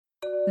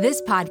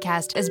This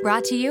podcast is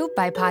brought to you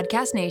by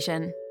Podcast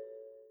Nation.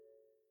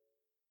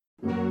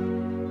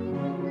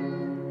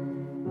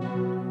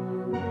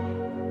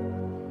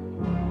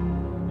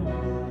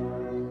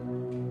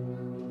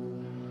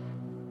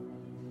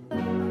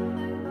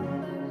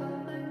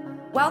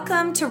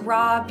 Welcome to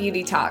Raw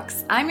Beauty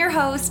Talks. I'm your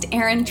host,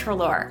 Erin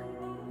Treloar.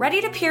 Ready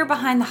to peer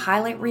behind the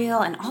highlight reel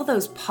and all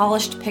those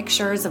polished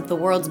pictures of the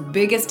world's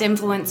biggest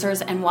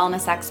influencers and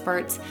wellness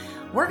experts?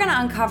 We're going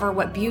to uncover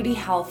what beauty,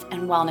 health,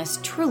 and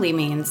wellness truly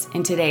means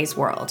in today's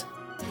world.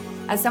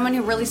 As someone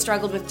who really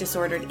struggled with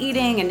disordered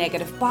eating and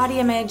negative body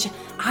image,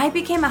 I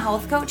became a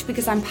health coach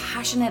because I'm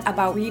passionate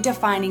about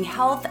redefining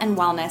health and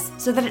wellness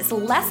so that it's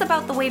less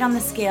about the weight on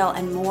the scale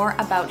and more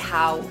about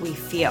how we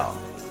feel.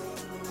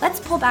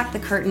 Let's pull back the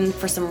curtain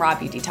for some Raw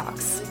Beauty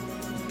Talks.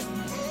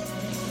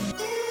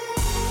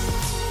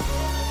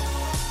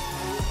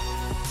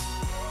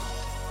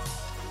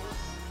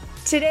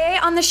 Today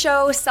on the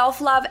show,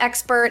 self-love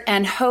expert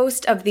and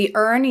host of the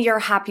Earn Your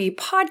Happy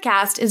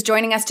podcast is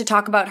joining us to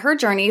talk about her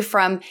journey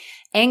from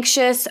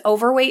anxious,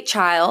 overweight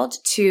child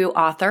to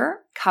author,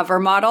 cover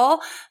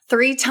model,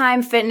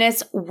 3-time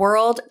fitness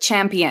world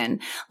champion.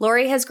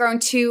 Lori has grown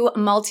 2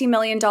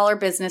 multi-million-dollar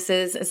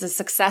businesses as a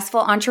successful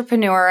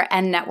entrepreneur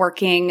and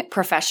networking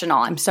professional.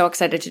 I'm so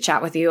excited to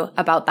chat with you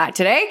about that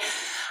today.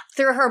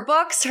 Through her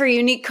books, her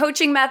unique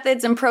coaching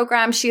methods and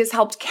programs, she has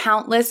helped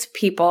countless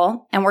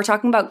people. And we're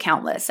talking about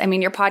countless. I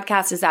mean, your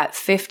podcast is at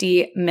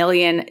 50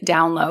 million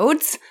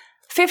downloads.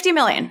 50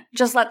 million.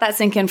 Just let that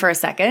sink in for a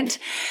second.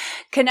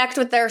 Connect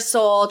with their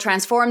soul,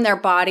 transform their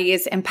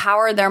bodies,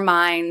 empower their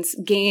minds,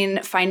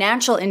 gain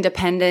financial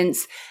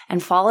independence,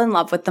 and fall in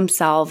love with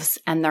themselves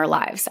and their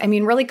lives. I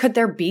mean, really, could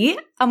there be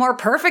a more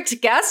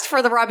perfect guest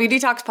for the Raw Beauty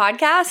Talks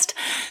podcast?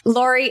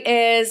 Lori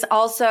is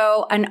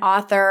also an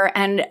author,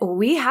 and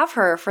we have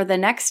her for the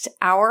next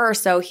hour or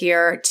so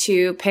here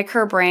to pick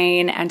her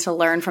brain and to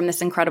learn from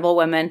this incredible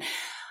woman.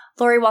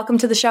 Lori, welcome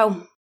to the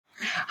show.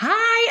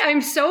 Hi,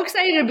 I'm so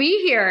excited to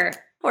be here.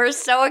 We're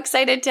so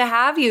excited to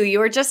have you. You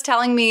were just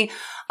telling me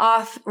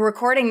off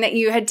recording that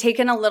you had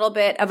taken a little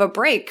bit of a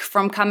break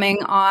from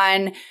coming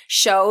on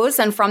shows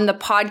and from the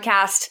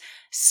podcast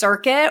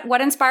circuit.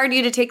 What inspired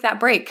you to take that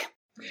break?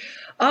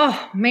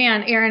 Oh,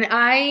 man, Erin,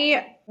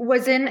 I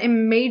was in a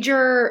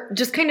major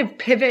just kind of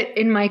pivot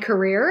in my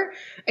career.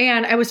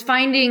 And I was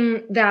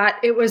finding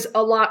that it was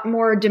a lot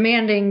more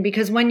demanding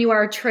because when you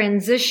are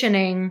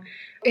transitioning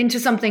into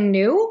something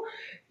new,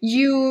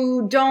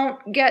 you don't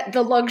get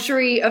the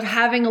luxury of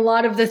having a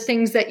lot of the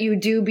things that you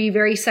do be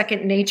very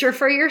second nature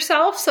for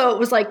yourself. So it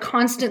was like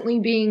constantly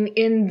being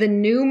in the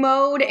new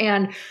mode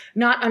and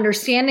not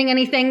understanding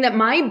anything, that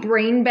my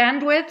brain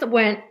bandwidth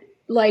went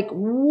like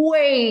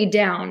way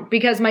down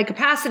because my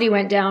capacity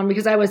went down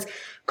because I was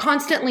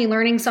constantly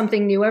learning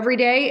something new every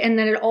day. And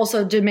then it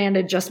also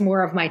demanded just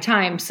more of my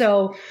time.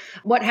 So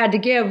what had to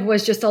give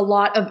was just a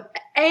lot of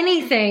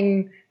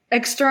anything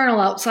external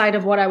outside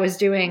of what I was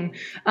doing.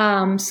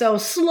 So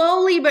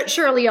slowly but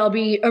surely I'll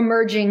be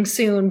emerging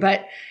soon,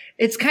 but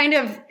it's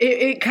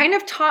it kind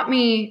of taught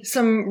me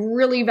some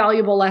really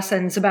valuable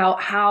lessons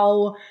about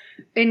how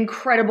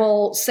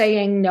incredible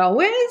saying no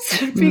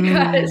is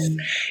because,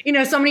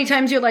 so many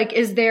times you're like,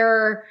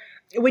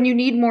 when you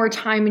need more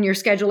time in your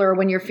schedule or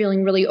when you're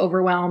feeling really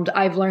overwhelmed,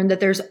 I've learned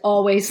that there's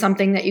always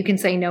something that you can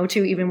say no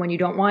to, even when you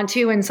don't want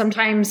to. And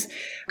sometimes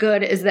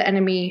good is the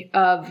enemy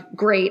of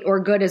great, or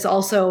good is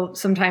also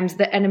sometimes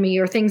the enemy,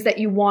 or things that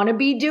you want to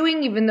be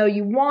doing, even though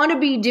you want to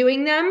be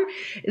doing them,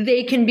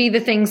 they can be the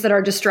things that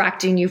are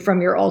distracting you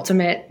from your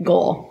ultimate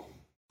goal.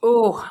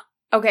 Ooh.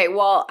 Okay,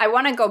 well, I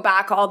want to go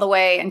back all the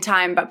way in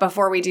time, but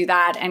before we do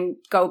that and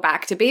go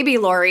back to baby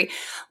Lori,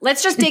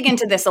 let's just dig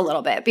into this a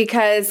little bit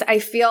because I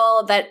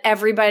feel that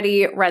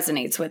everybody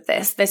resonates with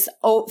this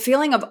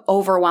feeling of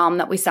overwhelm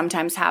that we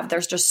sometimes have.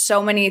 There's just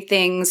so many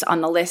things on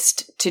the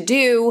list to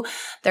do.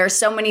 There are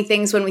so many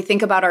things when we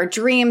think about our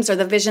dreams or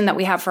the vision that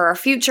we have for our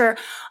future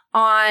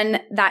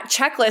on that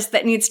checklist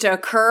that needs to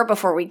occur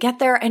before we get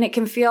there, and it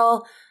can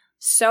feel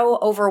so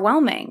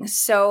overwhelming,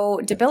 so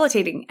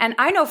debilitating. And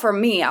I know for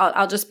me,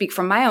 I'll just speak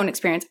from my own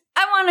experience.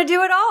 I want to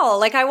do it all.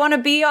 Like I want to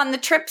be on the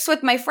trips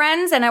with my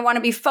friends and I want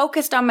to be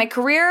focused on my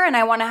career and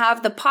I want to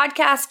have the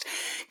podcast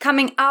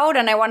coming out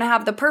and I want to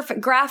have the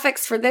perfect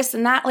graphics for this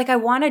and that. Like I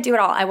want to do it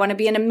all. I want to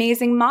be an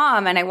amazing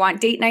mom and I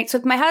want date nights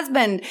with my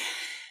husband.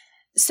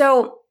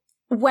 So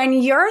when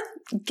you're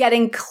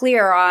getting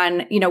clear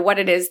on, what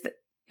it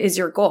is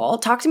your goal,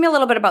 talk to me a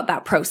little bit about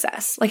that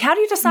process. Like how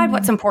do you decide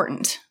what's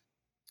important?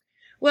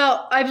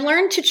 Well, I've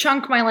learned to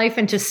chunk my life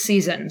into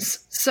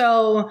seasons.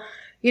 So,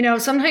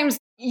 sometimes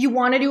you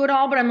want to do it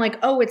all, but I'm like,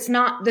 oh, it's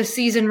not the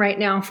season right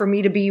now for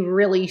me to be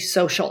really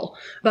social.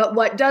 But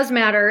what does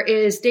matter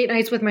is date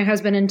nights with my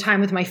husband and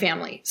time with my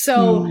family.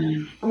 So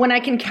when I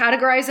can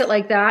categorize it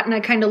like that and I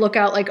kind of look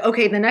out like,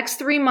 okay, the next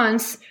 3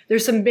 months,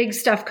 there's some big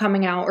stuff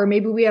coming out, or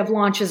maybe we have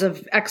launches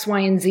of X, Y,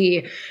 and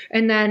Z.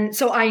 And then,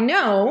 so I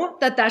know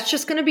that that's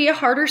just going to be a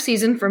harder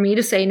season for me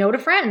to say no to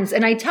friends.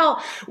 And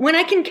when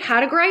I can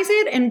categorize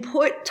it and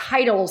put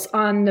titles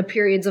on the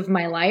periods of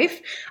my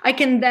life, I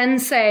can then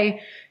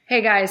say,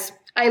 hey guys,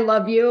 I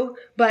love you,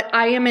 but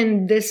I am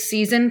in this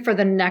season for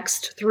the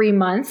next 3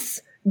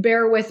 months.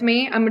 Bear with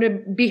me. I'm going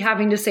to be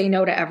having to say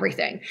no to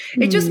everything.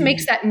 It just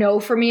makes that no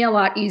for me a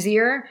lot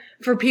easier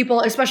for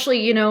people,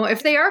 especially,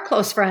 if they are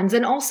close friends.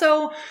 And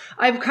also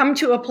I've come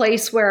to a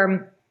place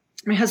where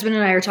my husband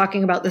and I are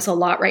talking about this a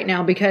lot right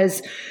now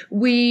because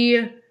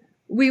we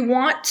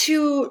want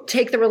to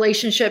take the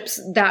relationships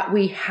that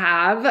we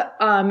have,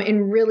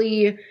 and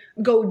really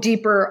go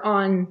deeper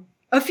on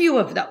a few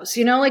of those,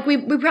 like we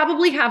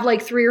probably have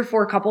like 3 or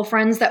 4 couple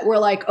friends that we're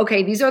like,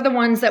 okay, these are the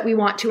ones that we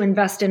want to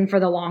invest in for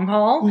the long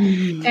haul.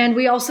 And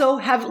we also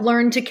have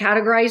learned to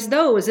categorize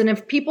those. And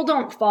if people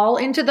don't fall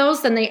into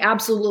those, then they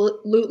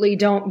absolutely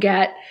don't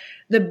get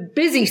the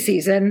busy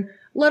season,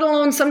 let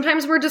alone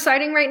sometimes we're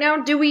deciding right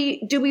now, do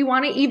we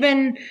want to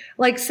even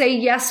like say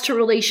yes to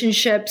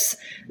relationships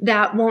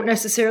that won't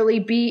necessarily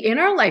be in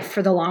our life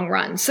for the long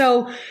run?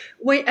 So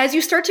as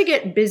you start to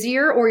get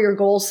busier or your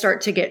goals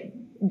start to get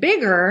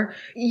bigger,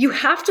 you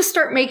have to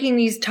start making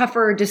these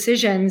tougher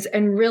decisions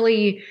and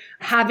really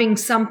having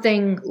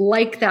something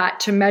like that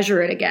to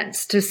measure it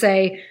against, to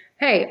say,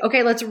 hey,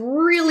 okay, let's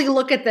really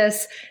look at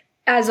this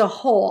as a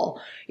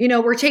whole.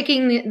 We're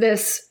taking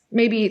this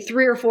maybe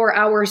 3 or 4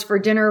 hours for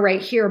dinner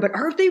right here, but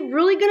are they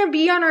really going to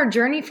be on our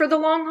journey for the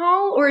long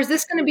haul? Or is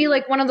this going to be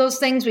like one of those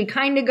things we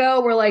kind of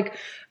go, we're like,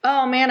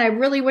 oh man, I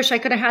really wish I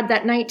could have had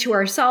that night to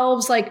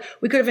ourselves. Like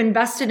we could have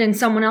invested in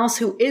someone else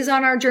who is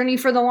on our journey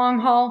for the long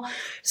haul.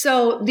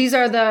 So these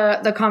are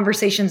the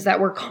conversations that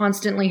we're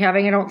constantly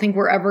having. I don't think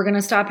we're ever going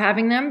to stop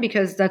having them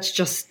because that's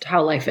just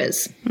how life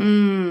is.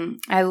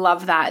 I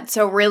love that.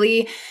 So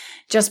really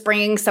just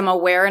bringing some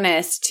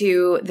awareness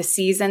to the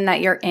season that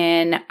you're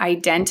in,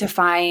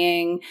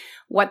 identifying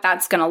what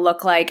that's going to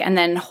look like, and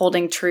then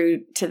holding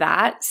true to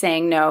that,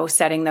 saying no,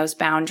 setting those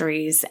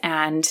boundaries,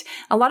 and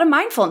a lot of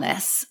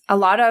mindfulness, a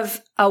lot of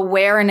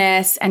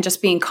awareness, and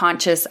just being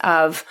conscious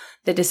of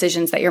the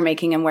decisions that you're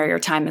making and where your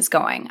time is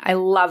going. I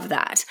love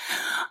that.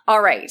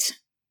 All right.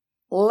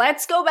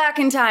 Let's go back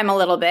in time a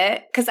little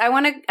bit because I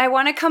want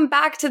to come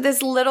back to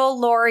this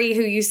little Lori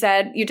who you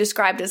said you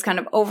described as kind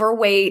of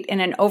overweight in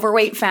an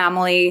overweight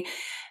family,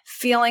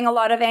 feeling a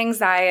lot of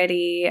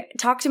anxiety.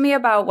 Talk to me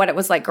about what it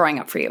was like growing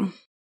up for you.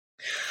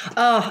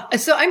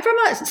 So I'm from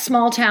a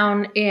small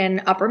town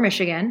in Upper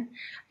Michigan,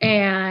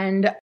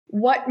 and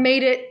what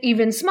made it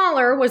even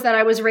smaller was that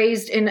I was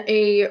raised in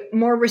a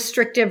more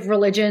restrictive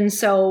religion.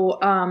 So,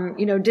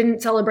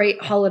 didn't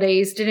celebrate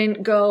holidays,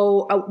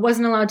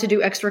 wasn't allowed to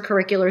do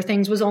extracurricular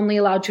things, was only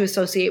allowed to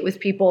associate with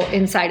people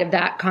inside of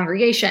that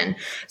congregation.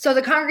 So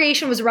the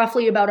congregation was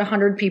roughly about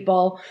 100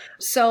 people.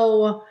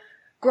 So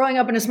growing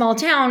up in a small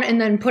town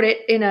and then put it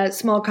in a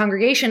small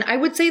congregation, I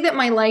would say that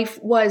my life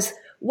was,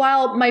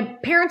 while my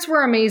parents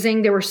were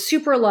amazing, they were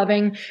super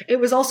loving, it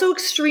was also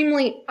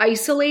extremely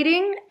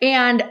isolating,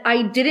 and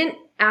I didn't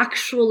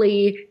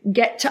actually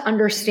get to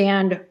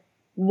understand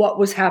what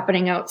was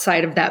happening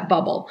outside of that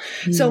bubble.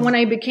 So when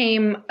I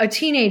became a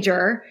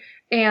teenager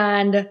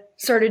and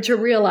started to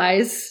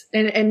realize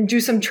and do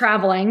some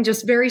traveling,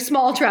 just very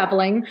small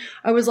traveling,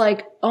 I was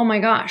like, oh my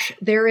gosh,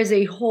 there is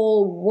a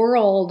whole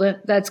world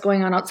that's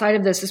going on outside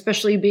of this,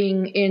 especially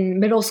being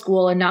in middle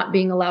school and not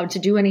being allowed to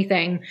do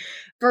anything.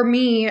 For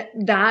me,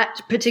 that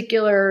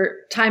particular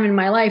time in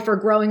my life or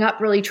growing up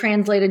really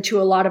translated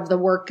to a lot of the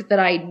work that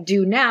I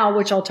do now,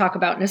 which I'll talk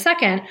about in a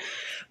second.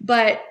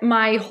 But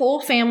my whole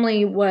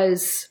family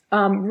was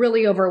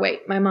really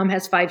overweight. My mom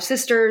has 5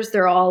 sisters.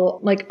 They're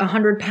all like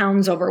 100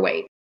 pounds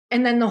overweight.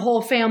 And then the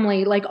whole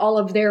family, like all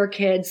of their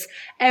kids,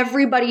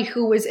 everybody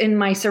who was in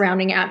my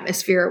surrounding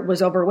atmosphere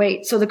was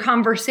overweight. So the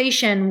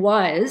conversation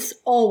was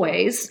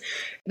always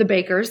the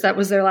Bakers. That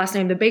was their last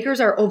name. The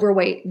Bakers are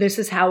overweight. This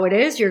is how it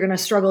is. You're going to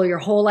struggle your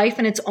whole life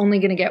and it's only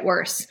going to get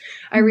worse.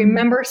 I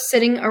remember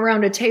sitting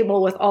around a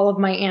table with all of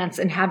my aunts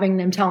and having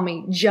them tell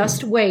me,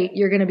 just wait,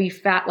 you're going to be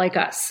fat like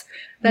us.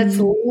 That's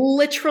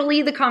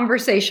literally the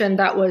conversation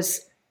that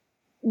was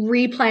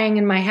replaying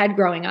in my head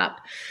growing up.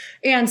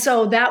 And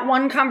so that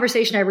one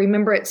conversation, I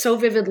remember it so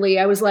vividly.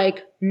 I was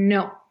like,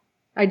 no.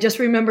 I just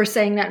remember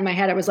saying that in my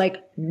head. I was like,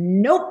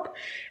 nope.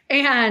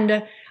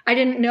 And I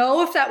didn't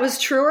know if that was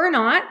true or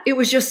not. It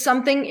was just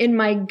something in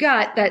my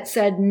gut that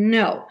said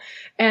no.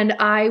 And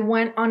I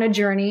went on a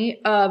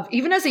journey of,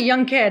 even as a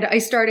young kid, I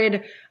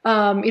started,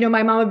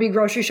 my mom would be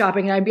grocery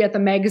shopping and I'd be at the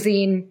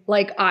magazine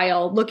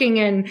aisle looking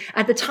in.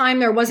 At the time,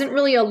 there wasn't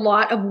really a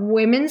lot of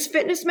women's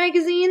fitness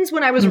magazines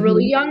when I was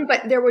really young,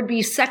 but there would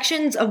be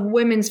sections of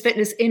women's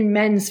fitness in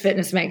men's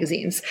fitness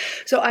magazines.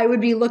 So I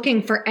would be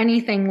looking for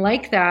anything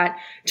like that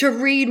to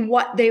read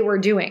what they were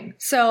doing.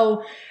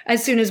 So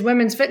as soon as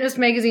women's fitness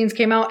magazines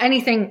came out,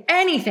 anything,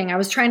 I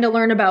was trying to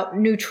learn about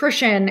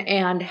nutrition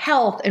and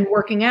health and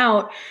working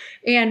out.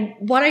 And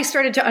what I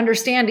started to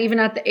understand even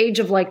at the age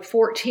of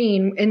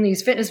 14 in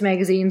these fitness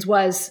magazines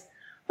was,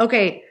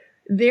 okay,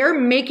 they're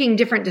making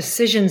different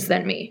decisions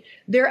than me.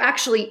 They're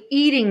actually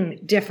eating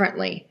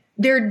differently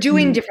they're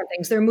doing different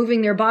things. They're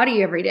moving their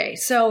body every day.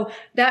 So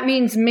that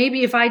means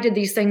maybe if I did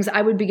these things,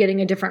 I would be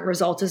getting a different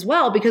result as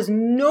well, because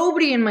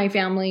nobody in my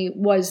family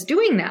was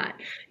doing that.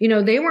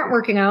 They weren't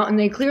working out and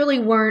they clearly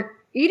weren't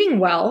eating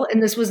well.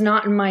 And this was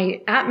not in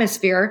my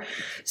atmosphere.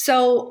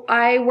 So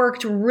I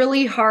worked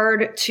really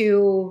hard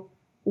to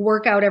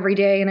work out every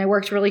day, and I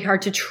worked really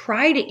hard to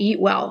try to eat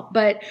well.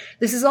 But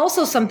this is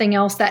also something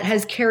else that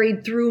has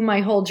carried through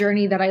my whole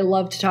journey that I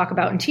love to talk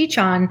about and teach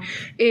on,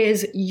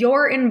 is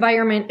your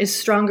environment is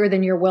stronger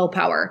than your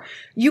willpower.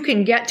 You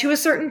can get to a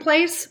certain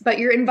place, but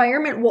your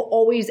environment will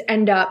always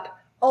end up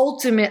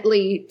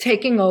ultimately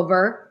taking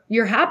over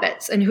your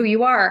habits and who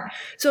you are.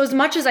 So as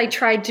much as I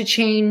tried to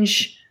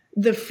change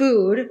the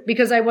food,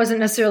 because I wasn't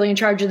necessarily in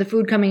charge of the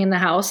food coming in the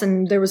house,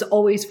 and there was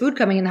always food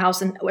coming in the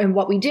house, and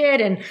what we did.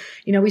 And,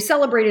 we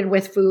celebrated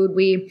with food.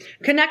 We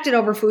connected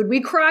over food.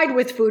 We cried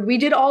with food. We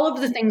did all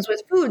of the things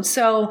with food.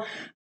 So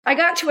I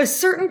got to a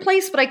certain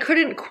place, but I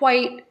couldn't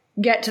quite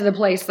get to the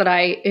place that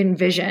I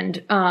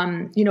envisioned,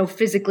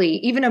 physically,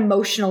 even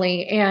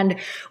emotionally. And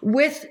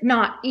with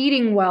not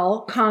eating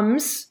well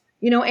comes,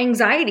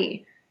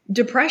 anxiety,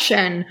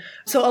 depression.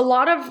 So a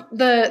lot of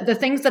the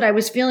things that I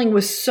was feeling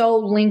was so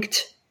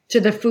linked to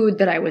the food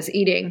that I was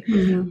eating.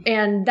 Mm-hmm.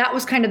 And that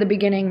was kind of the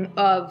beginning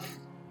of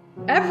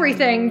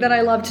everything that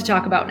I love to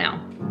talk about now.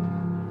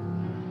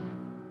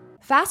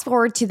 Fast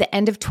forward to the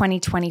end of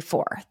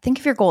 2024. Think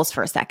of your goals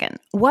for a second.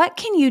 What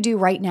can you do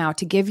right now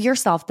to give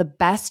yourself the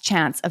best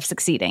chance of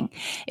succeeding?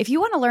 If you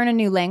want to learn a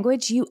new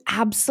language, you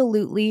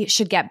absolutely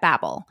should get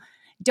Babbel.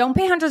 Don't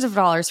pay hundreds of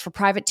dollars for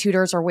private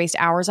tutors or waste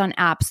hours on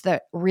apps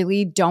that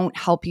really don't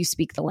help you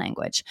speak the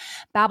language.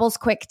 Babbel's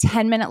quick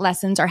 10-minute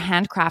lessons are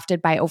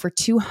handcrafted by over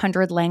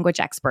 200 language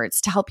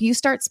experts to help you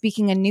start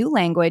speaking a new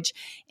language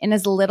in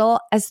as little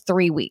as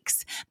 3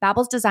 weeks.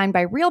 Babbel's designed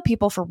by real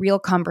people for real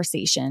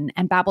conversation,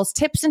 and Babbel's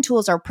tips and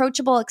tools are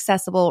approachable,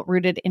 accessible,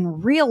 rooted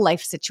in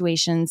real-life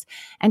situations,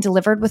 and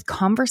delivered with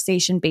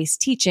conversation-based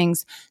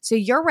teachings, so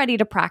you're ready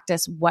to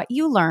practice what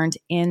you learned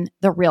in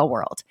the real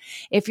world.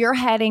 If you're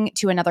heading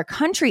to another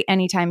country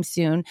anytime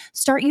soon,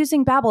 start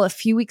using Babbel a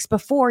few weeks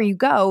before you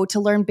go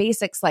to learn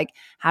basics like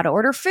how to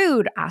order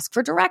food, ask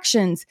for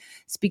directions,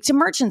 speak to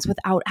merchants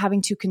without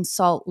having to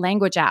consult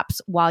language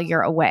apps while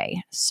you're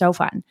away. So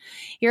fun.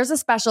 Here's a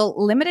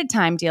special limited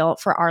time deal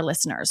for our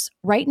listeners.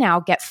 Right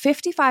now, get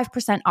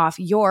 55% off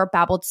your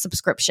Babbel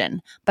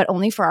subscription, but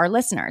only for our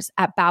listeners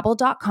at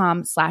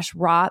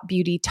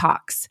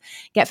babbel.com/rawbeautytalks.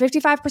 Get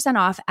 55%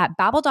 off at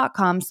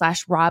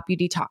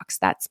babbel.com/rawbeautytalks.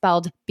 That's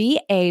spelled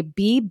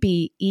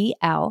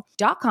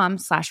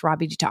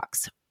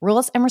babbel.com/rawbeautytalks.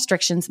 Rules and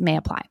restrictions may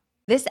apply.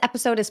 This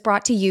episode is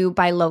brought to you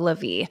by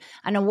LolaVie,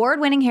 an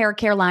award-winning hair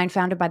care line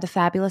founded by the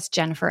fabulous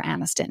Jennifer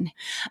Aniston.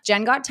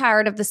 Jen got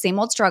tired of the same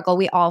old struggle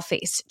we all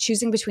face,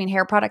 choosing between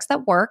hair products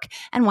that work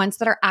and ones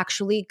that are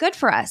actually good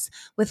for us.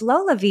 With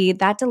LolaVie,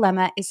 that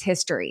dilemma is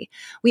history.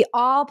 We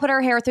all put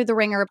our hair through the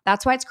ringer.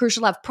 That's why it's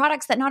crucial to have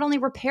products that not only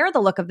repair the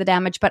look of the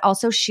damage, but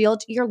also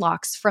shield your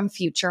locks from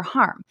future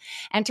harm.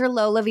 Enter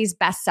LolaVie's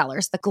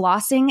bestsellers, the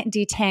Glossing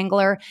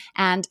Detangler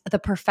and the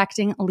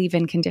Perfecting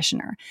Leave-In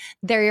Conditioner.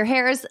 They're your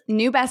hair's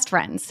new best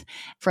friends.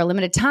 For a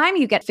limited time,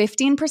 you get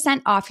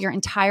 15% off your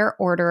entire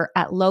order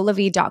at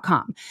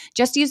lolavie.com.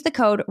 Just use the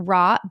code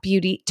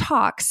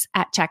RAWBEAUTYTALKS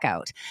at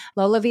checkout.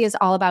 LolaVie is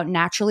all about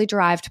naturally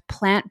derived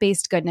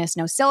plant-based goodness,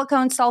 no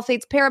silicones,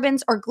 sulfates,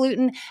 parabens, or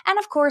gluten, and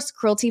of course,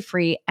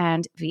 cruelty-free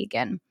and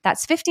vegan.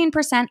 That's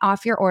 15%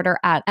 off your order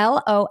at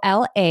LOLAVIE.com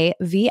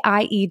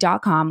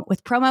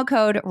with promo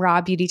code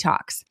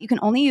RAWBEAUTYTALKS. You can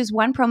only use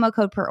one promo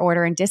code per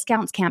order and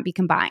discounts can't be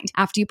combined.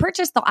 After you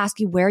purchase, they'll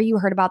ask you where you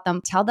heard about them.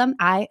 Tell them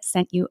I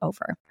sent you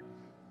over.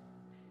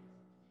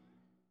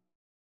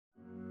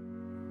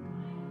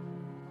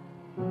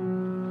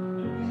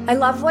 I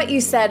love what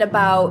you said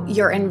about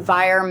your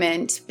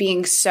environment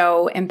being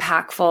so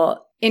impactful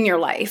in your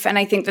life. And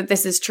I think that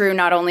this is true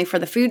not only for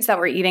the foods that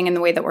we're eating and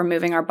the way that we're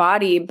moving our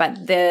body,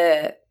 but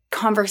the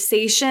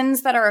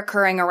conversations that are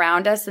occurring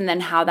around us and then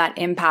how that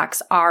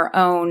impacts our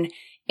own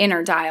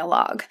inner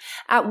dialogue.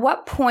 At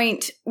what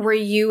point were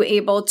you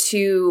able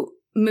to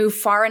move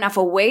far enough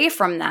away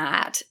from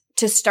that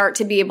to start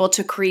to be able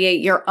to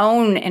create your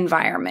own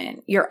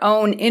environment, your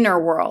own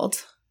inner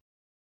world?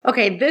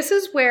 Okay, this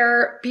is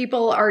where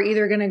people are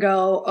either going to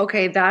go,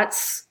 okay,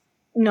 that's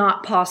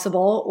not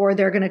possible, or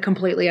they're going to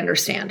completely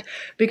understand.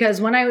 Because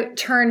when I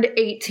turned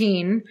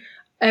 18,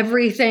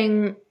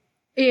 everything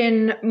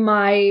in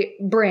my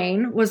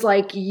brain was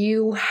like,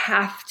 you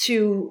have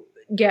to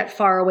get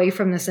far away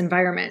from this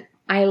environment.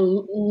 I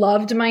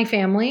loved my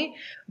family,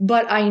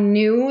 but I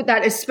knew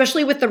that,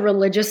 especially with the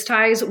religious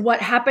ties,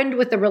 what happened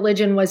with the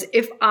religion was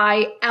if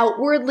I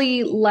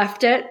outwardly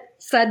left it,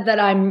 said that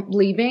I'm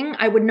leaving,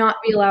 I would not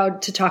be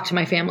allowed to talk to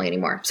my family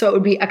anymore. So it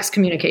would be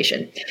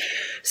excommunication.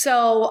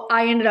 So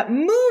I ended up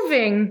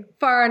moving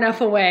far enough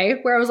away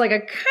where I was like, I'm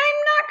not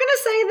going to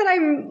say that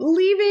I'm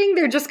leaving.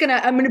 I'm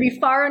going to be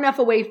far enough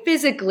away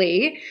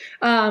physically.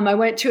 I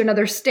went to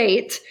another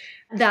state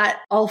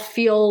that I'll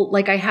feel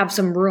like I have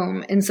some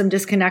room and some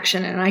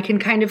disconnection, and I can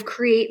kind of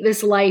create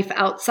this life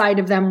outside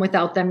of them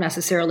without them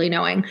necessarily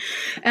knowing.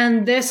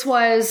 And this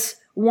was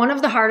one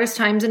of the hardest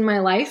times in my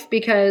life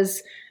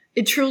because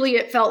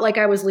it felt like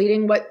I was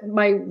leading what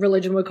my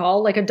religion would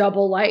call like a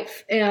double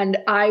life. And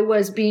I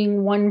was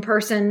being one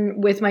person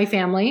with my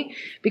family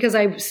because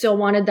I still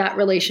wanted that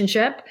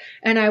relationship.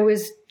 And I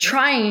was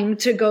trying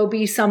to go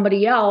be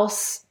somebody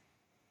else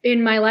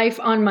in my life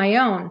on my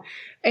own.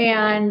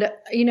 And,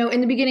 you know,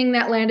 in the beginning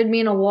that landed me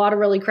in a lot of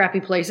really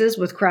crappy places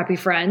with crappy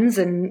friends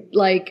and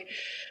like,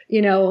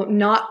 you know,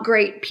 not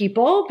great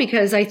people,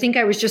 because I think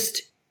I was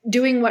just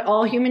doing what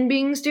all human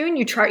beings do. And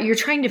you're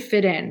trying to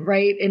fit in,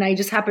 right? And I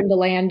just happened to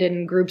land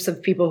in groups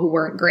of people who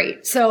weren't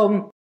great.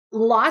 So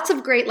lots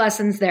of great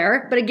lessons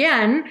there. But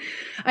again,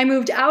 I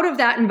moved out of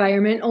that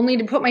environment only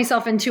to put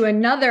myself into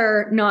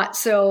another not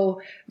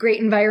so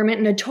great environment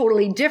in a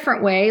totally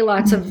different way.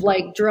 Lots of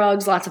like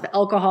drugs, lots of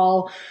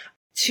alcohol,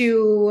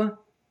 to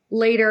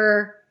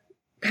later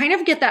kind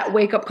of get that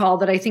wake up call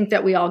that I think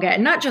that we all get.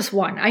 And not just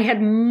one. I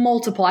had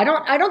multiple. I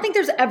don't think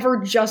there's ever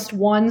just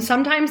one.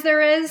 Sometimes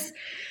there is.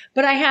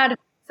 But I had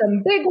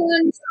some big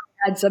ones,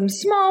 I had some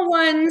small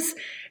ones.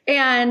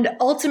 And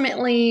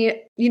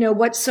ultimately, you know,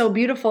 what's so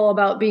beautiful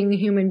about being a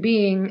human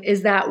being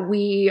is that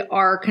we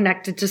are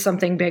connected to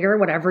something bigger,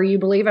 whatever you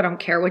believe. I don't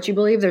care what you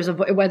believe.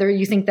 Whether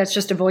you think that's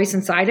just a voice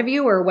inside of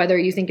you or whether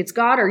you think it's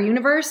God or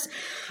universe,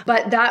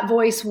 but that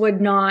voice would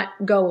not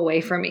go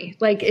away from me.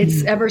 Like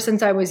it's ever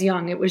since I was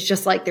young, it was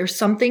just like, there's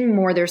something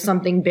more, there's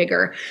something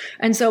bigger.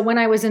 And so when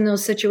I was in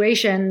those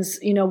situations,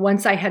 you know,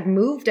 once I had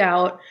moved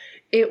out,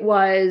 it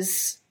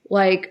was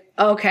like,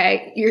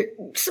 okay,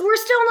 we're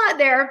still not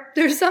there.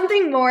 There's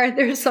something more.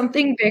 There's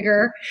something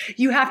bigger.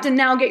 You have to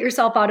now get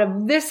yourself out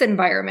of this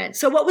environment.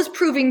 So what was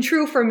proving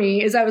true for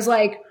me is I was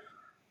like,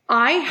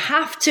 I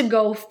have to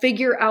go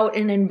figure out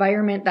an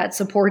environment that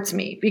supports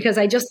me, because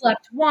I just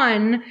left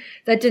one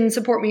that didn't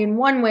support me in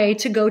one way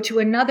to go to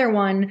another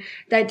one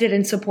that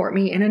didn't support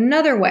me in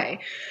another way.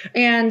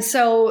 And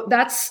so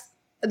that's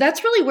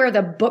really where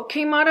the book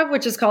came out of,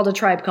 which is called A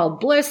Tribe Called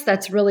Bliss.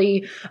 That's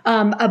really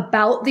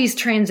about these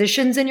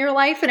transitions in your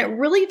life. And it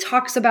really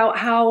talks about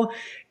how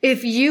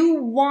if you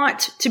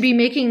want to be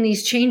making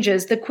these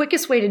changes, the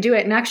quickest way to do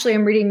it, and actually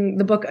I'm reading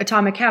the book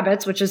Atomic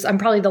Habits, which is, I'm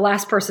probably the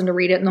last person to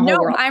read it in the whole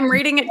world. I'm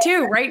reading it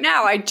too right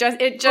now. It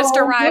just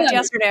arrived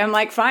yesterday. I'm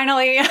like,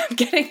 finally, I'm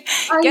getting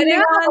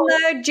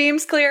on the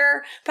James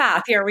Clear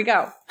path. Here we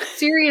go.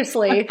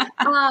 Seriously.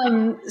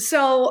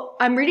 So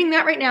I'm reading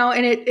that right now,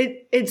 and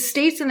it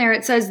states in there,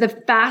 it says the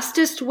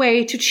fastest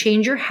way to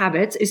change your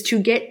habits is to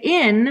get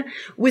in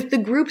with the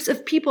groups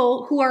of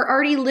people who are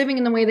already living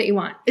in the way that you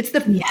want. It's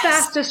the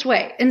fastest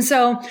way. And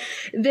so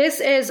this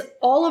is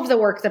all of the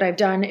work that I've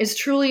done is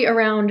truly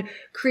around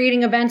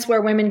creating events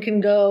where women can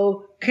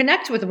go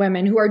connect with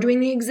women who are doing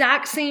the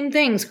exact same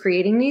things,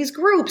 creating these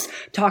groups,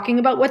 talking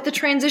about what the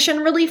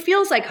transition really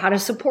feels like, how to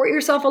support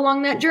yourself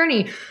along that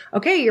journey.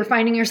 Okay, you're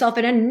finding yourself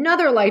in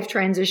another life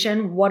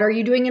transition. What are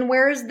you doing and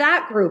where is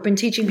that group? And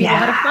teaching people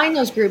how to find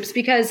those groups.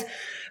 Because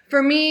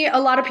for me, a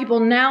lot of people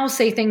now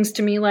say things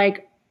to me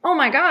like, oh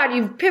my God,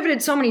 you've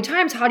pivoted so many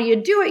times. How do you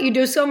do it? You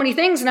do so many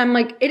things. And I'm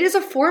like, it is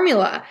a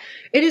formula.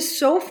 It is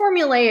so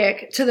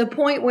formulaic to the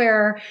point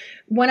where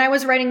when I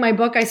was writing my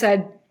book, I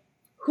said,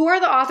 who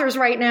are the authors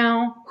right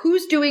now?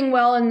 Who's doing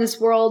well in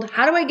this world?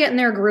 How do I get in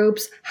their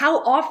groups?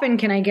 How often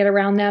can I get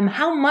around them?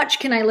 How much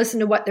can I listen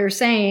to what they're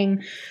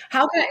saying?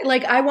 How can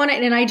I want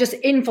it? And I just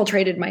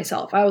infiltrated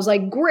myself. I was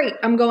like, great,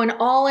 I'm going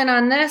all in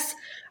on this.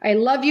 I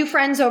love you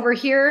friends over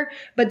here,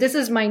 but this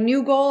is my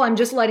new goal. I'm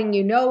just letting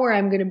you know where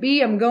I'm going to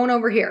be. I'm going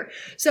over here.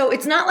 So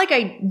it's not like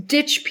I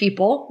ditch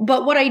people,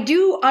 but what I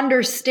do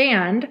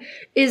understand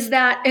is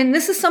that, and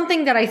this is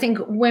something that I think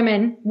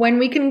women, when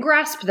we can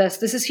grasp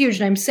this is huge.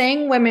 And I'm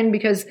saying women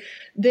because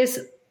this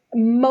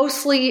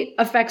mostly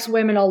affects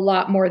women a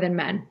lot more than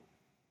men,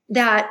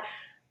 that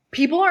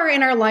people are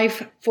in our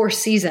life for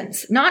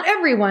seasons. Not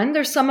everyone.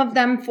 There's some of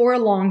them for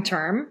long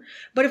term.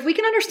 But if we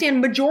can understand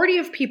majority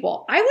of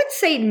people, I would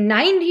say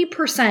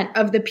 90%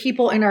 of the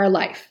people in our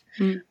life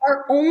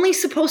are only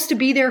supposed to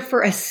be there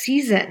for a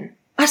season.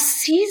 A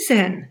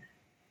season.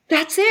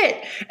 That's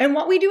it. And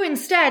what we do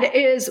instead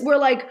is we're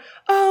like,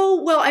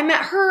 oh, well, I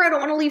met her. I don't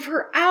want to leave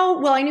her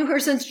out. Well, I knew her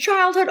since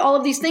childhood, all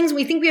of these things.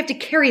 We think we have to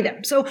carry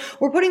them. So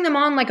we're putting them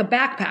on like a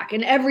backpack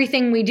in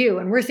everything we do.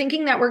 And we're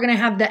thinking that we're going to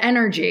have the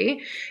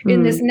energy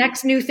in this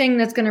next new thing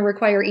that's going to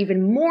require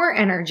even more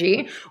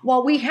energy,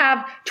 while we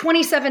have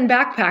 27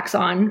 backpacks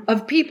on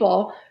of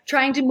people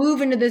trying to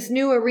move into this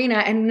new arena.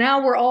 And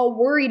now we're all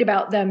worried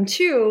about them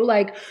too.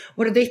 Like,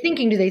 what are they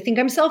thinking? Do they think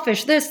I'm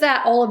selfish? This,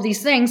 that, all of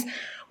these things.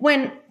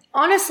 When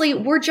honestly,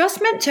 we're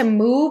just meant to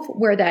move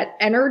where that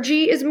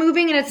energy is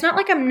moving. And it's not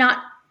like I'm not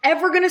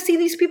ever going to see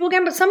these people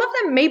again, but some of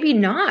them maybe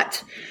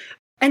not.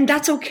 And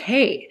that's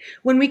okay.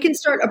 When we can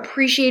start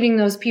appreciating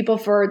those people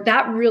for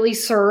that really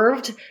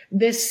served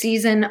this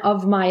season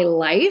of my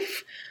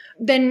life,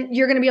 then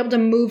you're going to be able to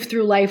move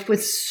through life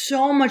with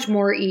so much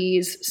more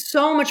ease,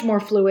 so much more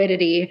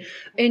fluidity,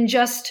 and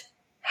just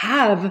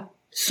have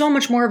so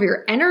much more of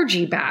your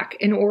energy back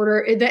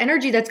the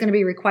energy that's going to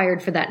be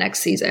required for that next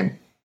season.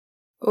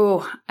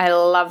 Oh, I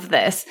love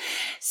this.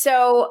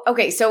 So,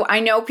 okay. So I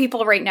know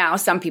people right now,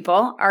 some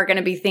people are going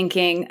to be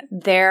thinking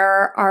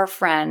there are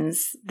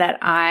friends that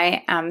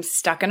I am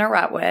stuck in a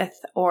rut with,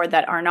 or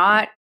that are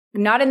not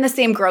in the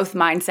same growth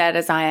mindset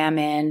as I am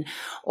in,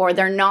 or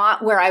they're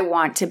not where I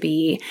want to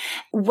be.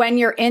 When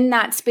you're in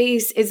that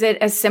space, is it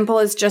as simple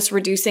as just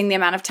reducing the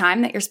amount of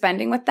time that you're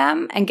spending with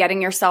them and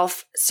getting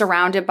yourself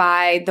surrounded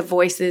by the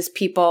voices,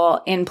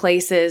 people in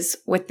places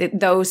with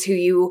those who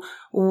you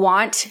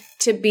want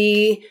to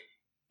be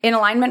in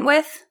alignment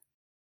with?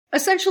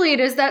 Essentially, it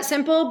is that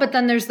simple, but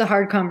then there's the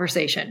hard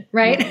conversation,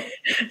 right?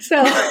 Mm-hmm.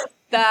 So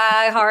the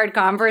hard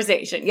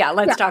conversation. Yeah,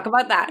 let's talk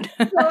about that.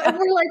 So if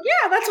we're like,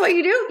 yeah, that's what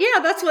you do.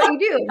 Yeah, that's what you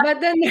do. But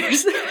then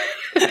there's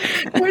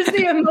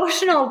the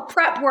emotional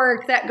prep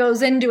work that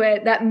goes into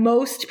it that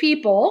most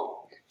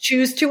people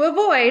choose to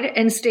avoid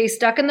and stay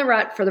stuck in the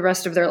rut for the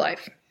rest of their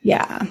life.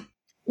 Yeah.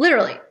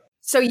 Literally.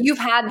 So you've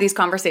had these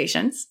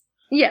conversations.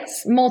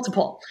 Yes,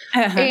 multiple.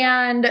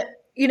 And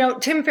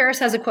Tim Ferriss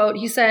has a quote.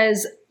 He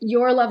says,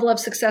 your level of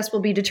success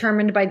will be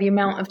determined by the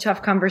amount of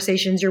tough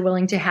conversations you're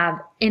willing to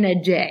have in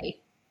a day.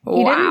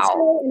 He didn't say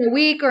in a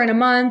week or in a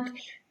month.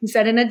 He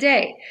said in a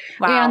day.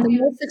 Wow. And the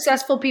most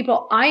successful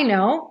people I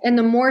know, and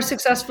the more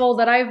successful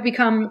that I've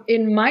become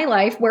in my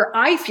life, where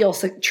I feel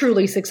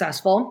truly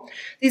successful,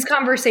 these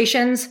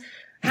conversations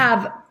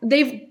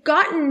they've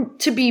gotten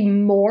to be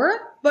more.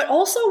 But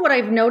also what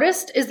I've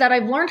noticed is that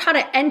I've learned how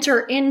to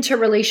enter into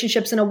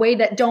relationships in a way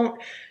that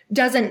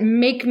doesn't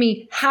make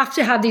me have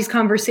to have these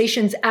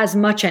conversations as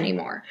much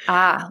anymore.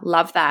 Ah,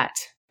 love that.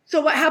 So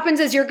what happens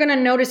is you're going to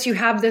notice you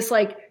have this,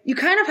 you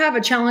kind of have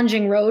a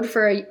challenging road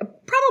for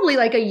probably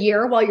a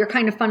year while you're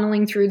kind of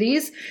funneling through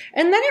these.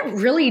 And then it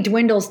really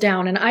dwindles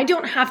down. And I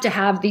don't have to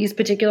have these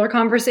particular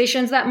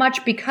conversations that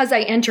much because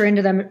I enter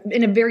into them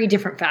in a very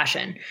different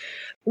fashion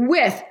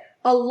with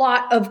a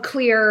lot of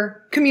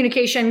clear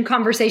communication,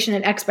 conversation,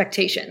 and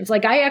expectations.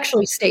 I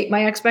actually state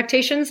my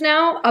expectations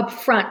now up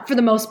front for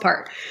the most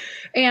part.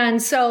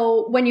 And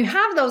so when you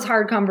have those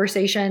hard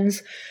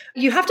conversations,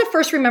 you have to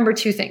first remember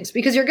two things,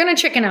 because you're going to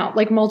chicken out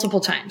multiple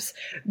times.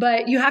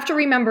 But you have to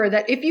remember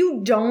that if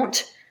you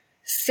don't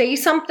say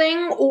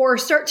something or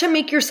start to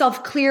make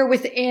yourself clear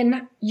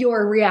within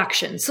your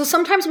reaction. So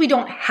sometimes we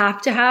don't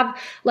have to have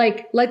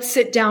let's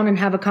sit down and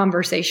have a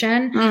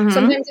conversation. Mm-hmm.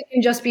 Sometimes it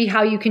can just be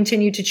how you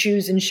continue to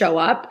choose and show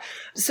up.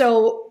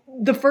 So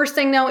the first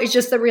thing though is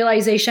just the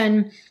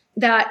realization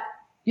that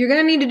you're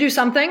going to need to do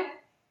something,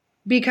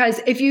 because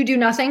if you do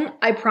nothing,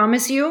 I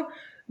promise you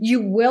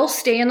will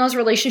stay in those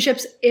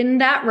relationships in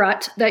that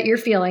rut that you're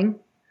feeling,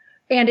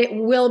 and it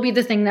will be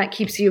the thing that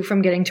keeps you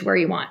from getting to where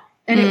you want.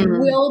 And it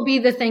will be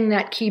the thing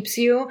that keeps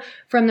you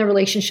from the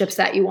relationships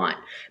that you want,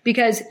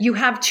 because you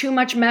have too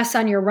much mess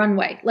on your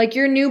runway.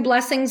 Your new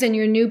blessings and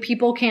your new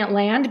people can't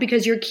land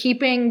because you're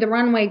keeping the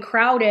runway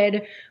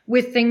crowded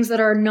with things that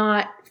are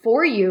not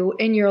for you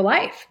in your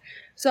life.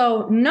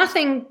 So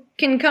nothing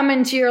can come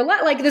into your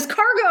life. This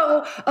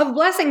cargo of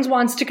blessings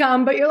wants to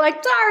come, but you're sorry,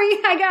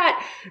 I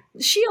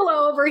got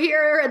Sheila over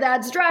here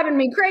that's driving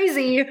me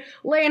crazy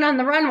laying on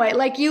the runway.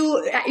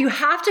 You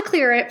have to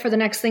clear it for the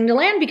next thing to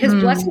land, because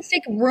blessings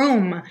take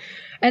room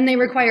and they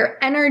require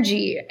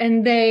energy,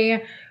 and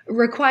they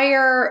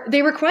require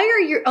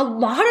a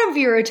lot of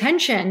your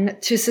attention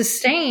to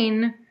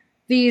sustain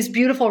these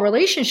beautiful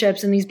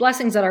relationships and these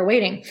blessings that are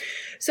waiting.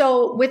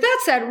 So with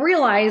that said,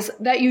 realize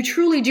that you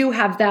truly do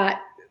have that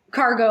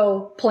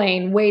cargo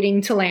plane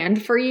waiting to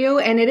land for you.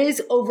 And it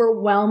is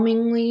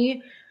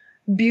overwhelmingly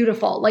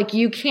beautiful.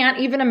 You can't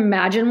even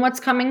imagine what's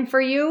coming for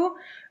you.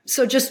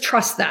 So just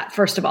trust that,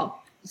 first of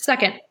all.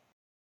 Second,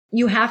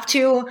 you have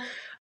to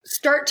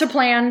start to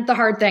plan the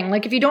hard thing.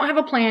 If you don't have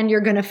a plan, you're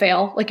going to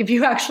fail. If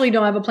you actually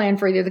don't have a plan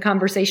for either the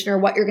conversation or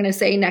what you're going to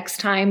say next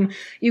time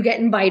you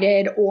get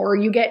invited or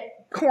you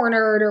get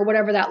cornered or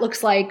whatever that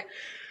looks like.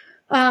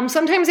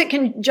 Sometimes it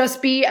can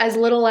just be as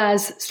little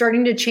as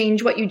starting to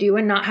change what you do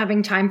and not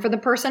having time for the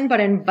person, but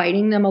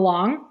inviting them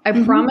along. I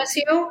promise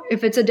you,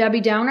 if it's a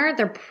Debbie Downer,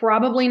 they're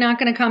probably not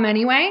going to come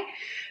anyway.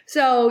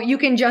 So you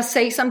can just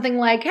say something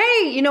like,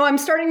 hey, I'm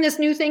starting this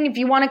new thing. If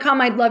you want to come,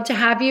 I'd love to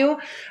have you.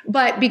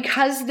 But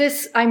because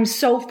I'm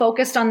so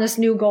focused on this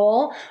new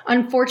goal,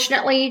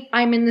 unfortunately,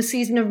 I'm in the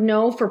season of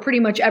no for pretty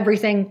much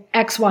everything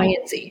X, Y,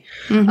 and Z.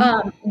 They're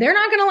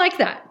not going to like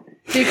that,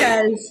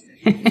 because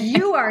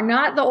you are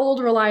not the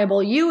old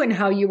reliable you and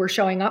how you were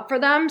showing up for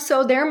them.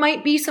 So there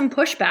might be some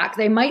pushback.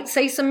 They might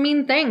say some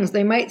mean things.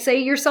 They might say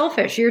you're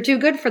selfish. You're too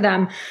good for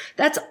them.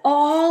 That's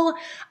all.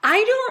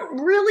 I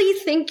don't really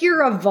think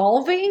you're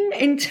evolving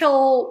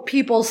until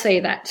people say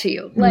that to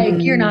you.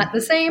 You're not the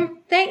same.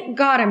 Thank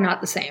God I'm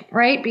not the same,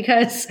 right?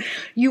 Because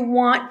you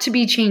want to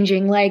be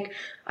changing.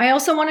 I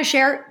also want to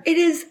share, it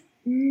is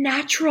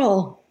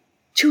natural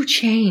to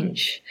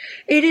change.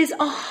 It is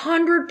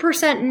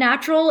 100%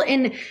 natural.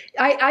 And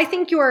I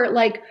think your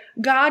like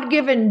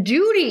God-given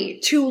duty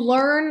to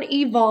learn,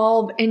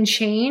 evolve, and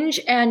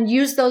change and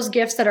use those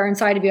gifts that are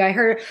inside of you. I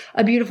heard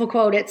a beautiful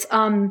quote. It's,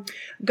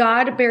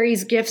 God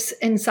buries gifts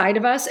inside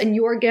of us and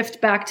your gift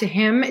back to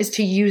him is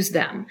to use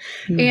them.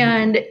 Mm-hmm.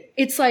 And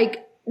it's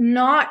like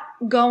not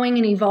going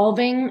and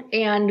evolving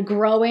and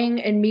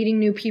growing and meeting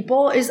new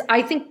people is,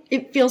 I think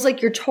it feels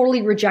like you're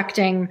totally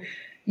rejecting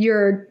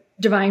your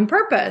divine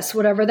purpose,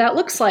 whatever that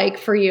looks like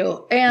for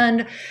you.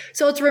 And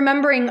so it's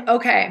remembering,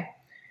 okay,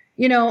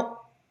 you know,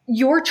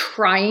 you're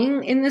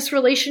trying in this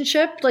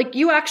relationship. Like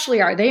you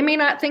actually are. They may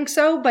not think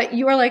so, but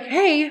you are like,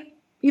 hey,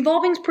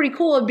 evolving's pretty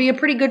cool. It'd be a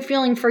pretty good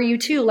feeling for you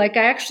too. Like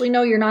I actually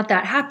know you're not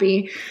that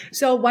happy.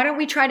 So why don't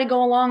we try to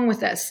go along with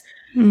this?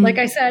 Mm-hmm. Like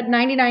I said,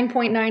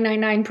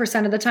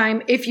 99.999% of the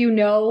time, if you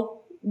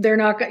know they're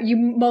not, you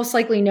most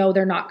likely know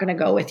they're not going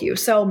to go with you.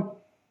 So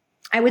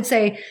I would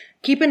say,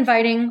 keep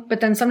inviting, but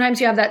then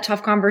sometimes you have that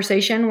tough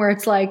conversation where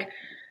it's like,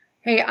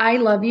 hey, I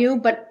love you,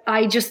 but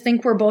I just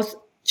think we're both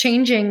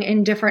changing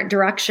in different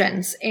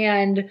directions.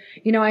 And,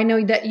 you know, I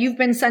know that you've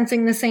been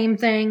sensing the same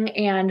thing.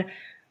 And,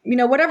 you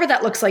know, whatever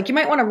that looks like, you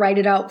might want to write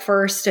it out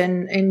first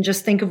and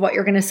just think of what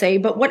you're going to say.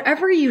 But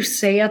whatever you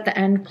say at the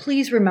end,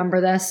 please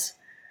remember this.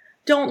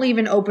 Don't leave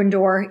an open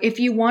door. If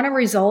you want a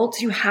result,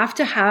 you have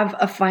to have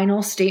a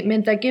final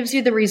statement that gives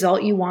you the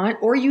result you want,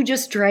 or you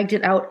just dragged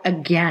it out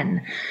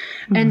again.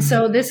 Mm-hmm. And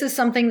so this is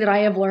something that I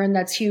have learned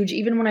that's huge.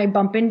 Even when I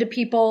bump into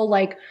people,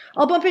 like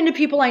I'll bump into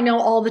people I know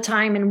all the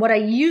time. And what I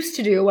used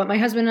to do, what my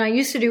husband and I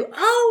used to do, oh,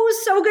 it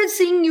was so good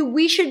seeing you.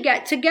 We should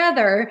get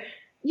together.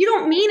 You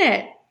don't mean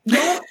it.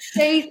 Don't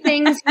say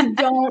things you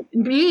don't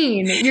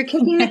mean. You're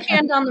kicking the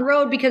can down the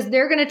road because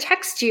they're going to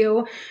text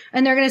you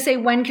and they're going to say,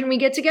 when can we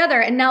get together?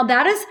 And now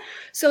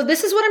so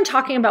this is what I'm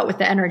talking about with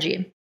the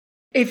energy.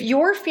 If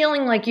you're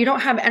feeling like you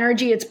don't have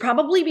energy, it's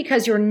probably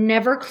because you're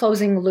never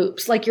closing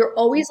loops. Like you're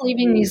always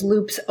leaving these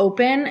loops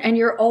open and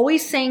you're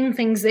always saying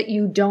things that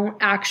you don't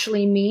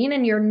actually mean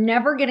and you're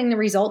never getting the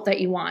result that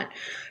you want.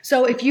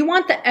 So if you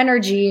want the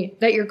energy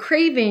that you're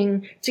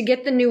craving to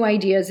get the new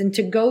ideas and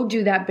to go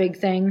do that big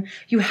thing,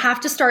 you have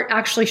to start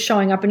actually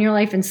showing up in your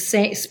life and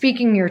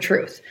speaking your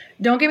truth.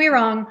 Don't get me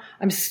wrong.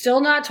 I'm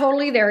still not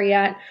totally there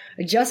yet.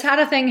 I just had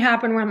a thing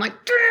happen where I'm like,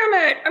 damn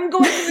it, I'm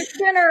going to a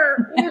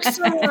dinner with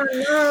someone.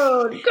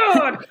 Oh,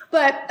 God.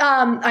 But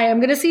I am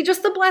going to see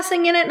just the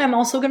blessing in it, and I'm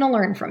also going to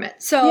learn from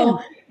it. So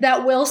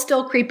that will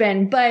still creep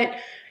in. But,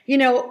 you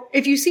know,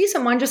 if you see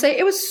someone, just say,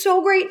 it was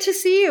so great to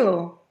see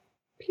you.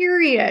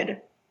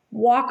 Period.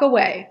 Walk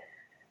away.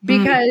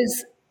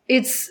 Because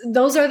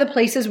those are the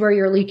places where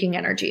you're leaking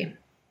energy.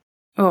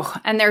 Oh,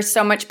 and there's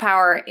so much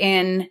power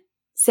in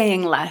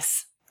saying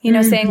less. You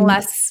know, saying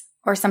less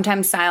or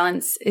sometimes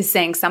silence is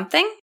saying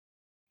something,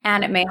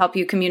 and it may help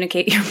you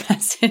communicate your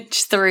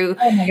message through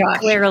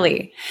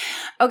clearly.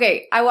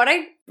 Okay, I want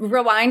to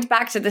rewind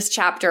back to this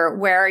chapter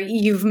where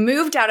you've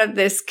moved out of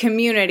this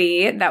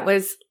community that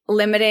was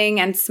limiting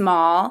and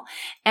small,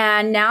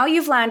 and now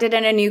you've landed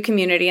in a new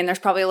community, and there's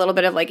probably a little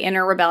bit of like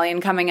inner rebellion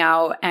coming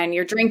out, and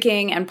you're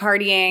drinking and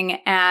partying.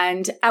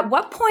 And at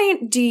what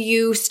point do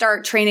you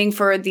start training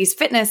for these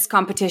fitness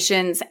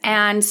competitions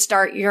and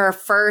start your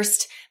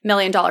first $1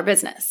 million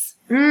business?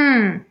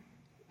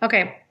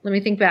 Okay, let me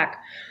think back.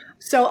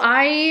 So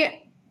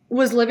I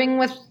was living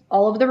with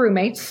all of the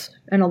roommates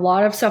and a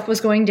lot of stuff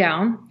was going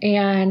down.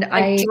 And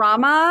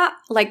drama,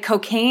 like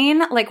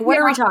cocaine, like what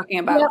are we talking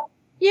about?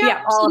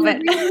 Yeah, all of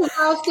it.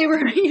 They were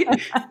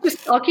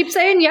I'll keep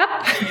saying, yep.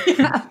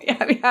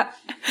 Yeah.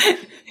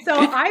 So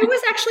I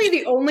was actually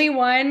the only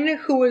one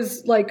who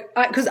was like,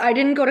 because I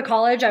didn't go to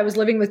college. I was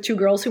living with two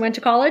girls who went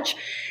to college.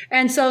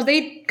 And so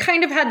they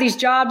kind of had these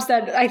jobs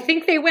that I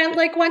think they went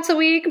like once a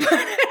week, but I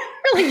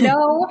don't really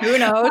know. Who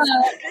knows?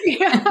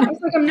 I was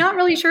like, I'm not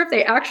really sure if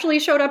they actually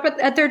showed up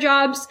at their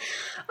jobs.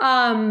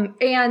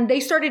 And they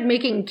started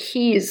making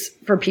keys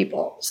for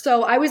people.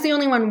 So I was the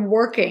only one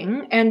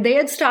working, and they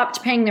had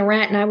stopped paying the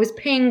rent, and I was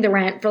paying the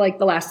rent for like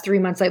the last 3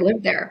 months I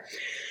lived there.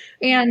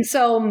 And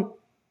so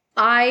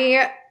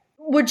I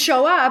would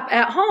show up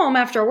at home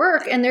after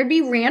work, and there'd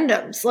be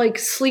randoms like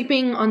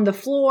sleeping on the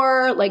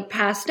floor, like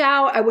passed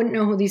out. I wouldn't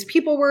know who these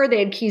people were. They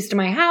had keys to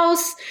my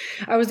house.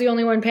 I was the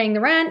only one paying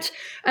the rent.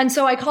 And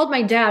so I called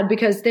my dad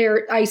because they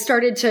were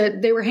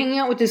hanging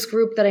out with this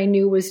group that I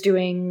knew was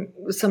doing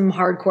some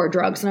hardcore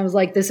drugs. And I was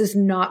like, this is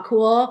not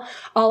cool.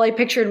 All I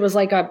pictured was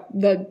like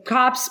the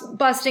cops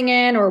busting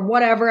in or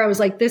whatever. I was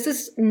like,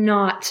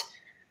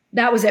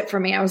 that was it for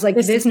me. I was like,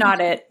 this is not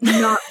it.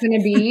 Not going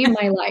to be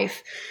my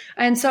life.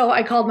 And so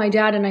I called my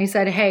dad and I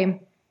said,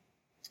 hey,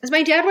 because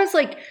my dad was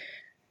like,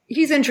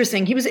 he's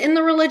interesting. He was in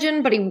the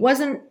religion, but he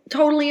wasn't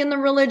totally in the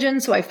religion.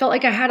 So I felt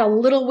like I had a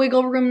little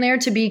wiggle room there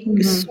to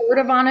be sort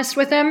of honest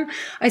with him.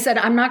 I said,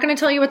 I'm not going to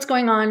tell you what's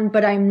going on,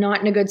 but I'm not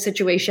in a good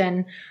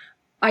situation.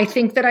 I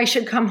think that I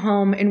should come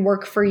home and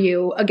work for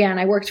you again.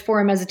 I worked for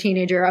him as a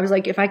teenager. I was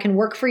like, if I can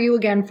work for you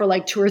again for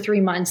like 2 or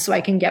 3 months so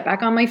I can get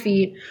back on my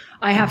feet,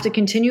 I have to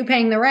continue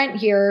paying the rent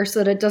here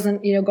so that it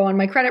doesn't, go on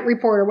my credit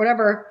report or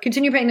whatever,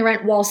 continue paying the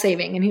rent while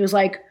saving. And he was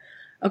like,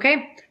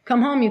 okay,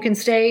 come home. You can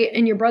stay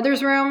in your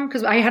brother's room.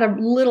 Cause I had a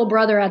little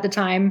brother at the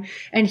time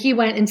and he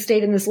went and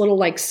stayed in this little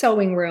like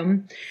sewing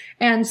room.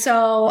 And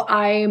so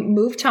I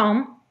moved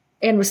home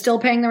and was still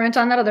paying the rent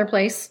on that other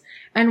place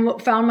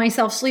and found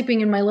myself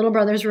sleeping in my little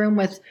brother's room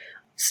with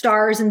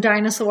stars and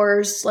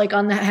dinosaurs like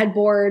on the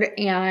headboard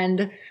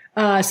and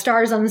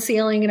stars on the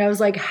ceiling. And I was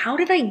like, how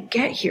did I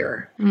get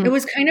here? It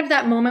was kind of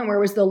that moment where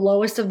it was the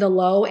lowest of the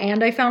low.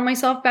 And I found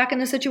myself back in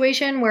the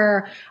situation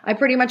where I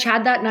pretty much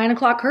had that 9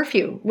 o'clock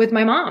curfew with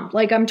my mom.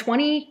 Like I'm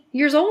 20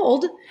 years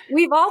old.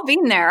 We've all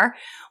been there,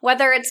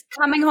 whether it's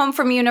coming home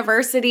from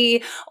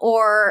university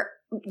or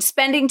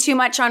spending too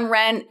much on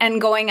rent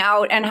and going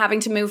out and having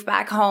to move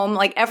back home.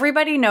 Like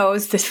everybody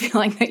knows this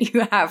feeling that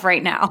you have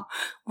right now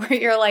where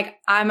you're like,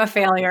 I'm a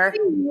failure.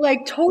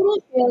 Like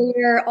total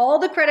failure, all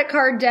the credit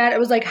card debt. It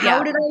was like,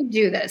 how did I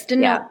do this?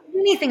 Didn't know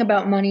anything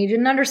about money,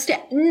 didn't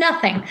understand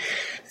nothing.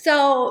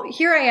 So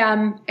here I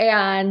am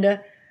and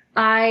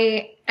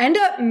I end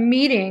up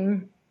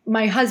meeting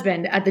my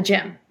husband at the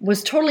gym.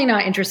 Was totally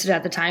not interested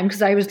at the time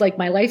because I was like,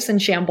 my life's in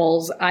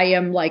shambles.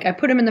 I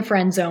put him in the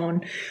friend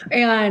zone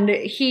and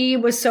he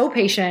was so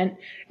patient.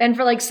 And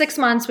for like 6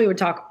 months, we would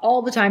talk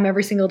all the time,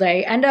 every single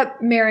day, end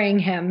up marrying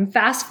him.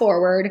 Fast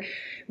forward,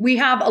 we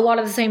have a lot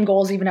of the same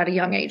goals even at a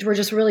young age. We're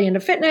just really into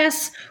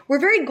fitness. We're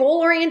very goal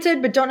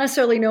oriented, but don't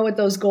necessarily know what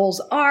those goals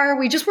are.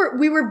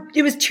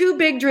 It was 2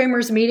 big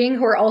dreamers meeting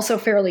who are also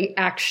fairly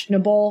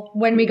actionable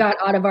when we got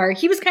out of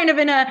he was kind of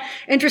in a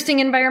interesting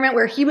environment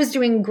where he was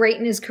doing great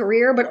in his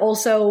career, but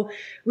also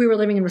we were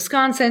living in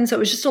Wisconsin. So it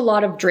was just a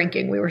lot of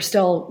drinking. We were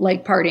still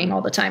like partying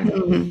all the time.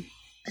 Mm-hmm.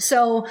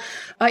 So,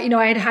 I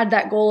had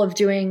that goal of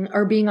being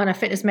on a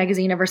fitness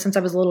magazine ever since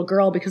I was a little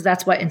girl because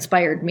that's what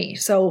inspired me.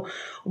 So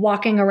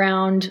walking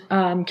around,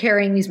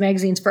 carrying these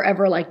magazines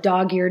forever, like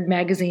dog-eared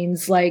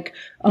magazines, like,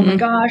 oh my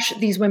gosh,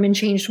 these women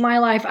changed my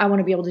life. I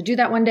want to be able to do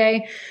that one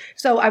day.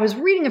 So I was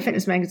reading a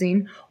fitness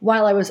magazine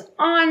while I was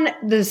on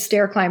the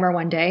stair climber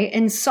one day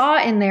and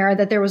saw in there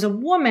that there was a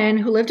woman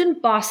who lived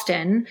in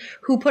Boston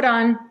who put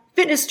on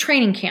fitness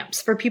training camps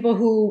for people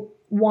who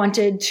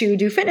wanted to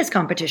do fitness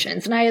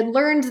competitions. And I had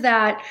learned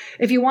that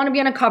if you want to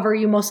be on a cover,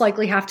 you most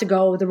likely have to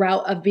go the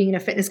route of being in a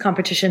fitness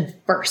competition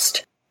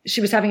first.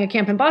 She was having a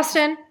camp in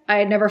Boston. I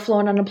had never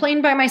flown on a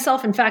plane by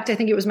myself. In fact, I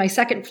think it was my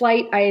second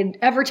flight I had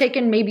ever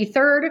taken, maybe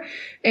third,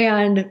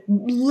 and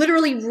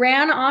literally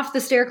ran off the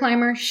stair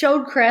climber,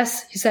 showed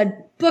Chris. He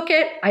said, book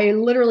it. I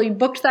literally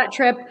booked that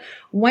trip,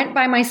 went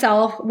by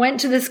myself,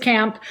 went to this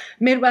camp.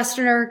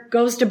 Midwesterner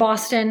goes to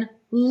Boston,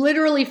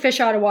 literally fish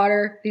out of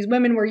water. These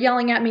women were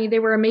yelling at me. They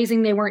were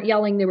amazing. They weren't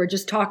yelling. They were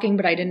just talking,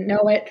 but I didn't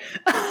know it.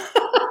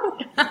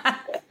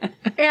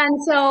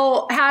 And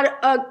so had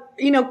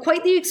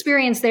quite the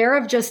experience there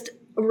of just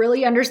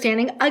really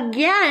understanding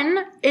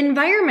again,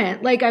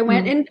 environment. Like I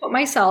went and put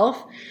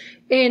myself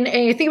in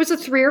I think it was a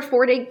 3 or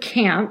 4 day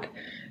camp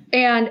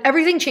and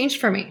everything changed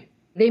for me.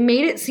 They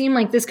made it seem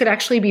like this could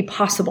actually be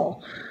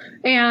possible.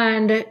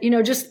 And,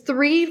 just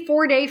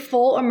 3-4 day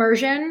full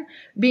immersion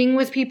being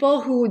with people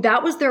who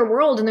that was their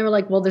world. And they were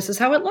like, well, this is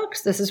how it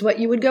looks. This is what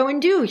you would go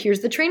and do. Here's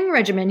the training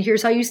regimen.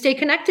 Here's how you stay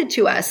connected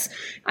to us.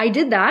 I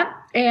did that.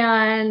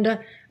 And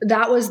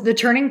that was the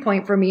turning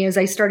point for me as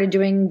I started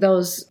doing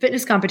those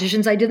fitness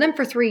competitions. I did them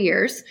for 3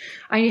 years.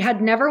 I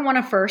had never won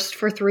a first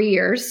for 3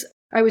 years.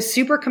 I was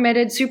super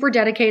committed, super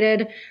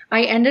dedicated.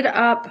 I ended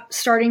up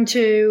starting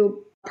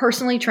to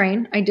personally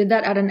train. I did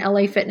that at an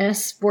LA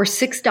Fitness for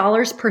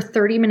 $6 per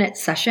 30-minute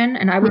session.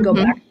 And I would go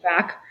back to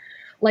back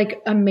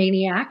like a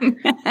maniac.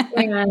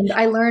 And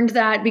I learned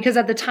that because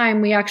at the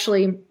time we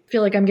actually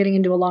feel like I'm getting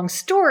into a long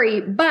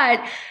story, but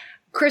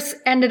Chris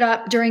ended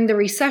up during the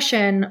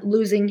recession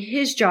losing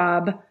his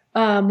job.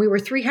 We were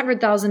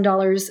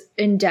 $300,000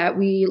 in debt.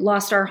 We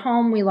lost our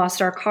home. We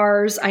lost our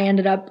cars. I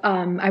ended up,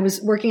 I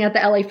was working at the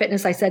LA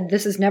Fitness. I said,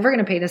 this is never going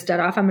to pay this debt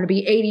off. I'm going to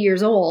be 80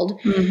 years old.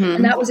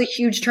 And that was a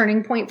huge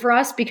turning point for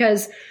us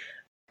because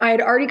I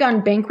had already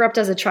gone bankrupt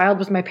as a child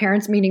with my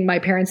parents, meaning my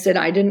parents did.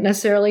 I didn't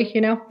necessarily,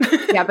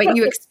 Yeah, but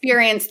you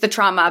experienced the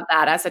trauma of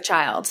that as a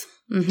child.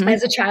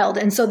 As a child.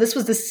 And so this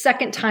was the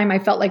second time I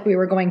felt like we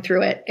were going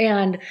through it.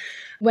 And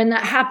when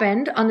that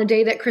happened, on the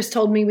day that Chris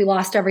told me we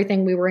lost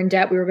everything, we were in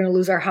debt, we were going to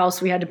lose our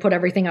house, we had to put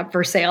everything up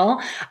for sale,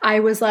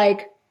 I was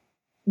like,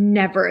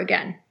 never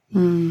again.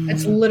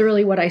 That's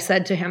literally what I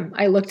said to him.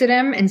 I looked at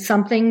him and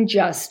something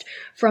just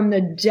from the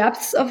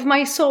depths of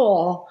my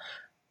soul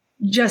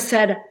just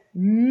said,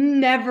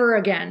 never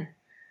again.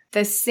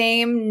 The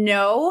same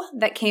no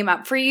that came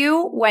up for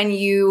you when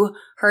you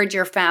heard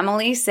your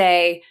family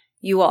say,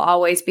 you will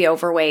always be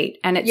overweight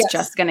and it's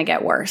just going to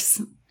get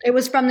worse. It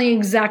was from the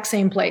exact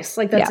same place.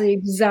 Like that's the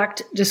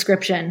exact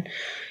description.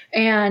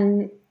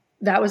 And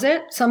that was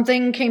it.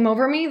 Something came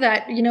over me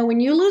that, when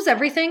you lose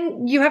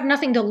everything, you have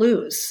nothing to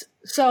lose.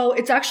 So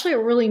it's actually a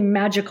really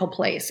magical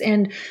place.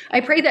 And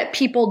I pray that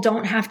people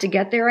don't have to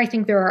get there. I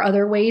think there are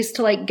other ways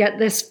to like get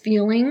this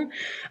feeling.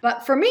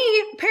 But for me,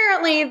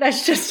 apparently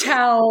that's just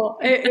how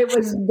it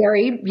was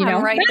very,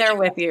 I'm right there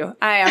with you.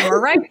 I am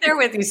right there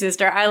with you,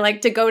 sister. I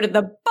like to go to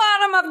the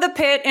bottom of the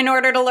pit in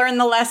order to learn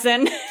the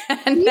lesson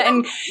and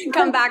then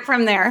come back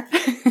from there.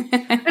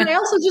 And I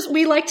also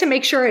we like to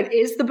make sure it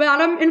is the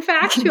bottom. In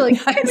fact, you're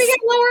like, can we get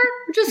lower?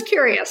 I'm just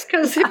curious,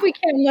 because if we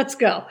can, let's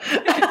go.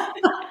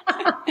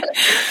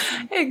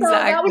 Exactly. So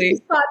that was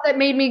the thought that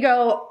made me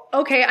go,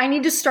 okay, I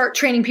need to start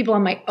training people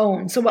on my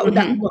own. So what would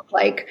that look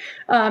like?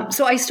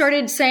 So I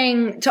started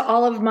saying to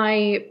all of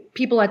my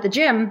people at the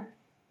gym,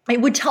 I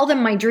would tell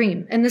them my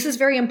dream. And this is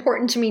very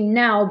important to me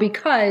now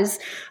because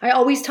I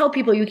always tell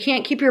people you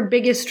can't keep your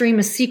biggest dream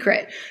a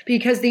secret,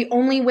 because the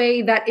only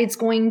way that it's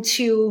going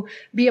to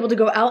be able to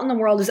go out in the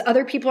world is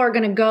other people are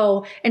going to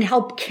go and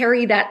help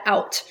carry that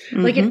out.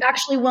 Like it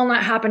actually will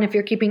not happen if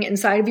you're keeping it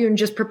inside of you and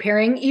just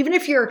preparing. Even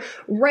if you're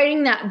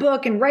writing that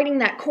book and writing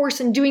that course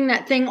and doing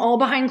that thing all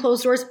behind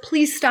closed doors,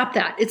 please stop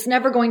that. It's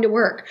never going to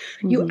work.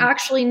 You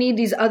actually need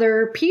these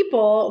other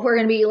people who are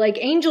going to be like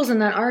angels in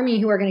that army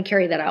who are going to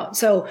carry that out.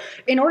 So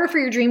in order for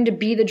your dream to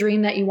be the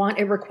dream that you want,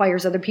 it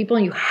requires other people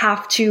and you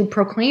have to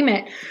proclaim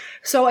it.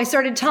 So I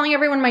started telling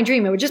everyone my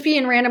dream. It would just be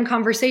in random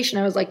conversation.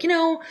 I was like,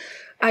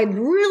 I'd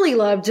really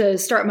love to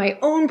start my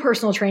own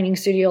personal training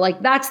studio.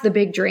 Like that's the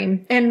big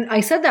dream. And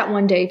I said that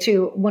one day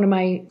to one of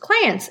my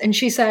clients and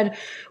she said,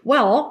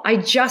 well, I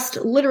just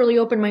literally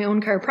opened my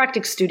own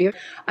chiropractic studio.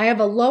 I have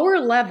a lower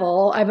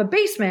level. I have a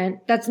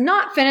basement that's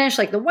not finished.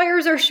 Like the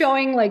wires are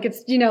showing like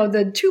it's, the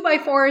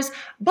 2x4s,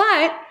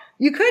 but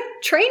you could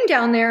train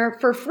down there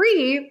for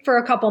free for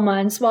a couple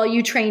months while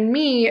you train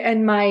me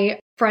and my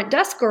front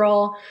desk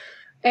girl.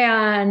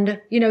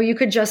 And, you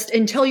could just,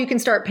 until you can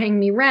start paying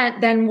me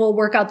rent, then we'll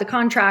work out the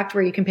contract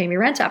where you can pay me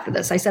rent after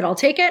this. I said, I'll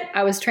take it.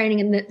 I was training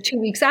in the 2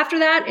 weeks after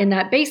that in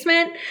that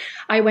basement.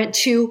 I went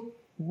to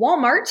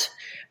Walmart,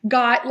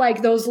 got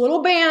like those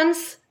little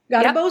bands,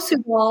 got a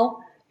Bosu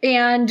ball,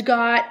 and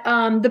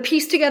got the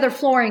piece together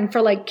flooring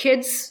for like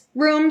kids'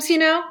 rooms,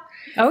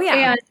 Oh, yeah.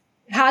 And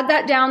had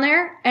that down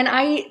there. And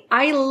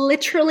I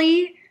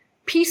literally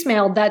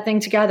piecemealed that thing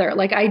together.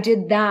 Like I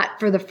did that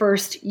for the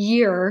first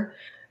year.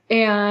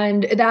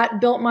 And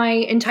that built my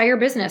entire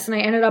business. And I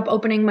ended up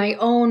opening my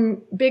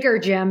own bigger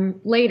gym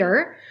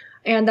later.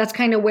 And that's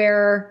kind of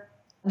where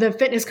the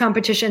fitness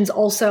competitions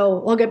also,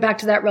 we'll get back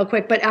to that real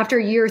quick. But after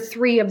year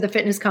 3 of the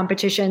fitness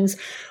competitions,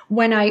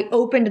 when I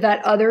opened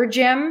that other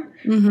gym,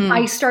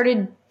 I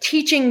started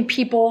teaching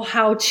people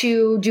how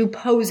to do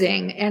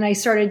posing. And I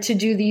started to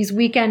do these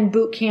weekend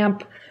boot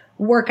camp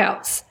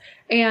workouts.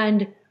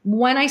 And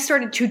when I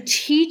started to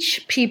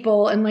teach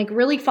people and like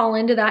really fall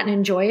into that and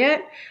enjoy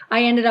it,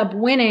 I ended up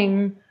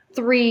winning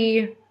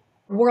 3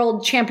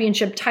 world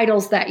championship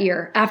titles that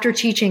year after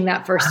teaching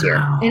that first year.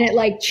 And it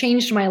like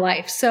changed my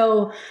life.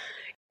 So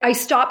I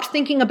stopped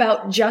thinking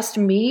about just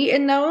me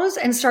in those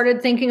and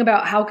started thinking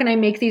about how can I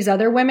make these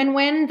other women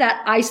win,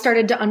 that I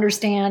started to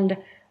understand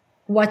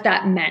what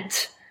that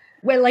meant.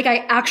 When like I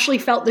actually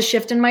felt the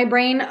shift in my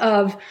brain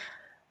of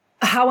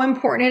how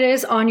important it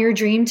is on your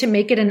dream to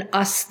make it an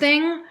us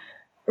thing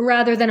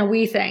rather than a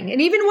we thing.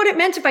 And even what it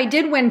meant if I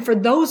did win for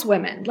those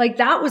women, like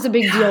that was a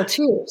big deal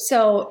too.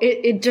 So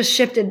it just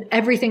shifted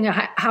everything,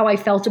 how I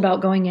felt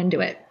about going into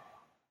it.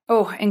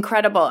 Oh,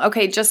 incredible.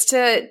 Okay. Just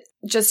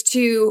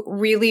to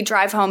really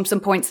drive home some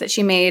points that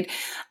she made.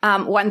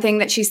 One thing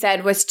that she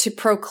said was to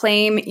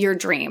proclaim your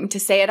dream, to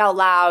say it out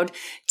loud,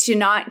 to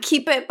not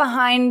keep it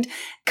behind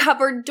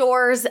cupboard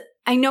doors.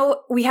 I know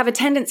we have a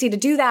tendency to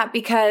do that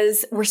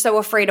because we're so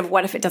afraid of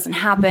what if it doesn't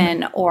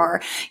happen, or,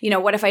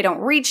 what if I don't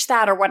reach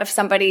that, or what if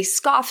somebody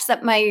scoffs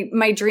at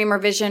my dream or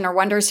vision or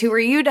wonders, who are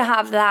you to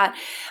have that?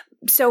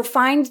 So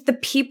find the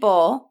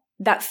people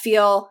that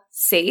feel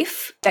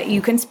safe, that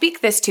you can speak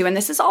this to. And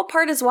this is all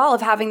part as well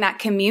of having that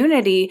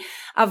community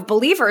of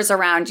believers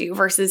around you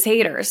versus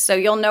haters. So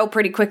you'll know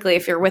pretty quickly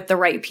if you're with the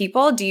right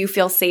people. Do you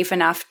feel safe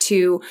enough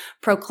to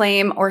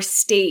proclaim or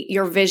state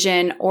your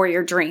vision or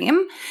your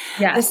dream?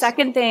 Yes. The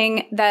second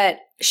thing that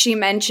she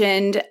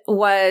mentioned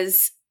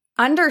was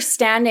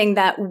understanding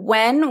that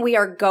when we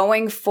are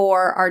going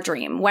for our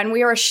dream, when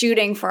we are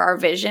shooting for our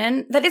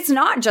vision, that it's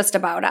not just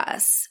about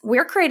us.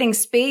 We're creating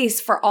space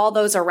for all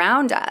those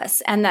around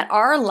us, and that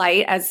our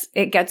light, as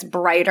it gets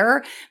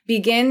brighter,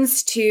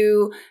 begins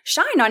to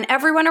shine on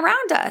everyone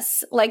around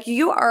us. Like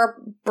you are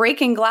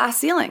breaking glass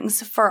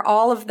ceilings for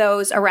all of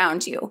those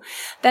around you.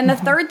 Then the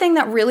third thing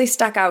that really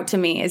stuck out to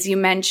me is you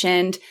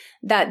mentioned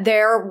that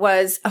there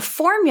was a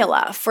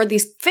formula for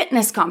these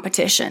fitness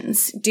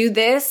competitions. Do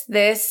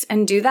this,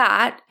 and do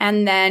that.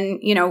 And then,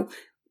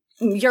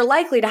 you're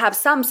likely to have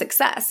some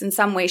success in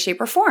some way, shape,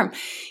 or form.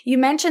 You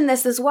mentioned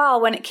this as well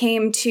when it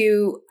came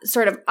to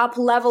sort of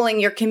up-leveling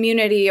your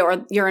community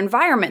or your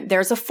environment.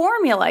 There's a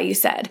formula, you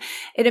said.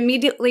 It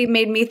immediately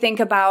made me think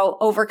about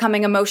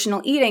overcoming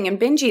emotional eating and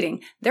binge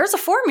eating. There's a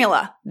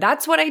formula.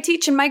 That's what I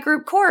teach in my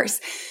group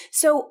course.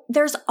 So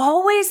there's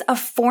always a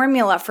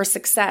formula for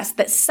success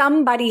that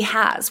somebody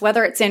has,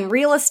 whether it's in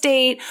real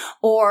estate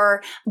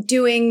or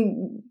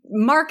doing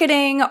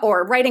marketing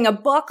or writing a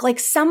book. Like,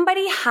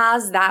 somebody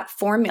has that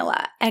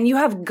formula, and you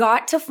have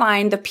got to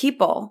find the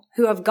people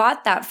who have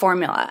got that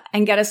formula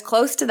and get as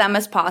close to them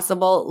as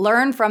possible,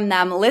 learn from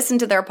them, listen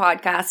to their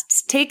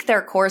podcasts, take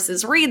their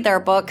courses, read their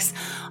books,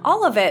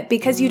 all of it,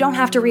 because you don't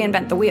have to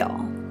reinvent the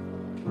wheel.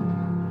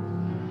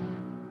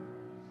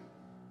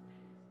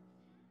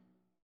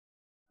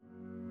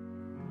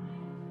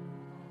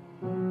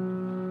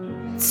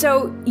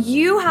 So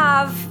you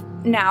have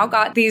now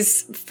got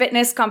these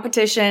fitness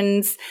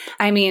competitions.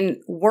 I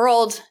mean,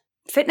 world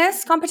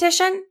fitness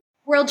competition?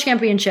 World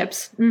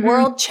championships. Mm-hmm.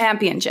 World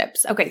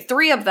championships. Okay,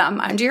 3 of them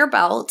under your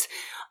belt.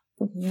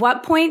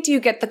 What point do you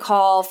get the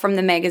call from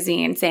the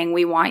magazine saying,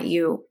 we want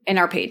you in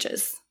our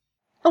pages?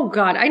 Oh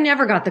God, I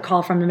never got the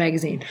call from the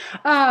magazine.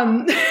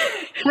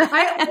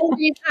 I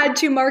always had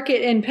to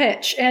market and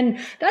pitch. And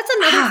that's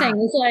another thing.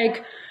 It's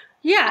like,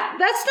 yeah,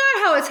 that's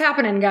not how it's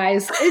happening,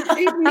 guys.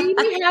 It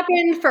maybe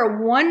happened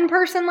for one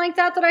person like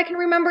that I can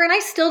remember. And I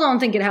still don't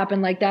think it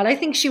happened like that. I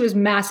think she was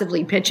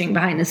massively pitching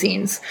behind the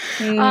scenes.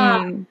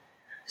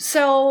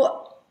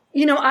 So,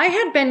 you know, I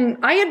had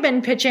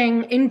been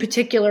pitching in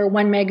particular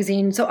one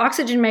magazine. So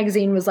Oxygen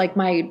magazine was like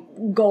my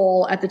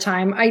goal at the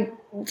time. I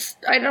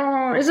don't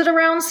know. Is it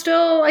around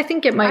still? I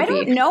think it might be.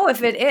 I don't know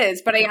if it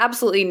is, but I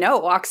absolutely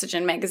know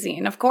Oxygen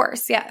magazine, of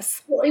course.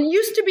 Yes. Well, it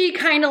used to be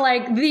kind of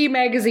like the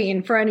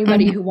magazine for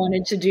anybody who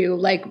wanted to do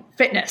like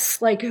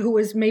fitness, like who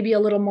was maybe a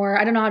little more,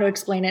 I don't know how to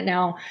explain it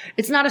now.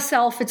 It's not a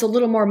self, it's a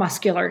little more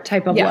muscular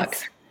type of look.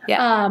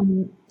 Yeah.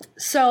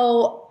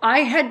 So I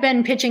had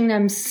been pitching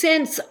them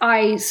since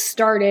I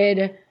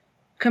started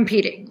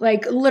competing.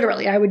 Like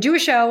literally, I would do a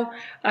show,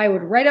 I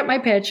would write up my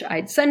pitch,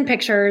 I'd send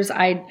pictures,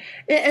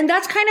 and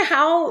that's kind of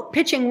how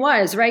pitching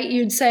was, right?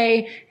 You'd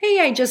say,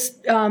 hey, I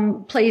just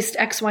placed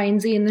X, Y,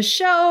 and Z in the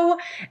show,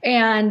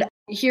 and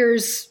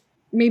here's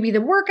maybe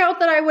the workout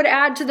that I would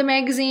add to the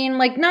magazine.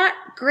 Like, not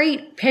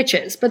great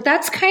pitches, but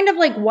that's kind of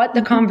like what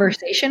the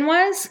conversation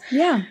was.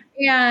 Yeah.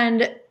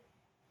 And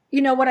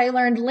you know, what I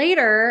learned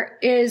later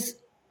is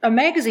a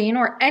magazine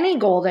or any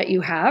goal that you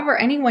have or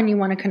anyone you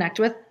want to connect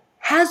with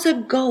has a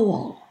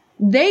goal.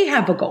 They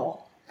have a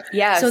goal.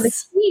 Yes. So the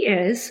key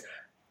is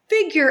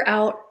figure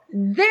out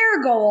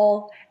their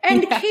goal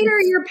and cater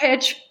your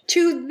pitch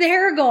to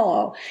their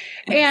goal.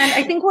 And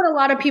I think what a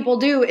lot of people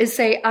do is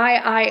say,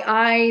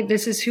 I,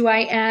 this is who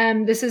I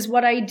am. This is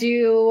what I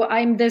do.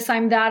 I'm this,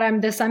 I'm that,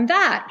 I'm this, I'm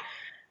that.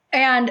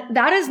 And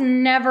that is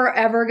never,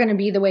 ever going to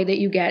be the way that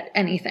you get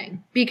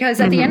anything. Because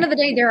at the end of the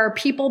day, there are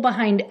people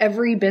behind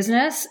every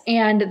business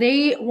and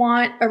they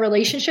want a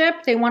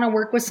relationship. They want to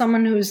work with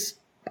someone who's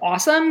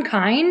awesome,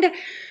 kind,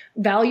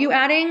 value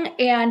adding,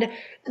 and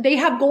they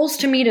have goals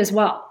to meet as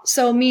well.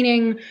 So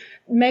meaning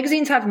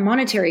magazines have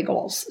monetary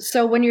goals.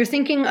 So when you're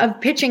thinking of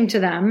pitching to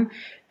them,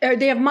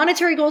 they have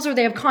monetary goals or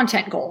they have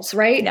content goals,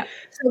 right? Yeah.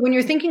 So when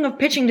you're thinking of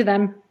pitching to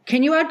them,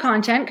 can you add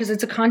content? Because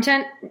it's a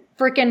content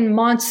freaking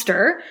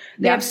monster.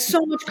 They have so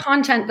much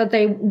content that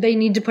they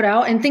need to put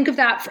out. And think of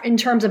that in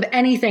terms of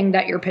anything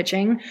that you're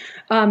pitching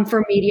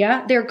for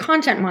media. They're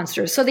content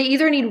monsters. So they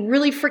either need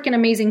really freaking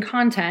amazing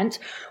content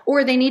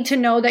or they need to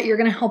know that you're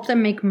going to help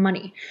them make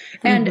money.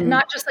 And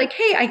not just like,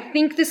 hey, I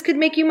think this could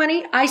make you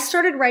money. I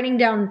started writing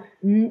down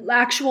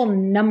actual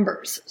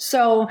numbers.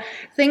 So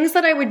things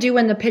that I would do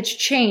when the pitch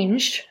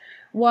changed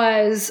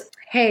was,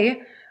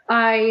 hey,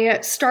 I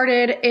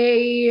started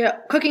a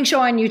cooking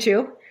show on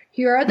YouTube.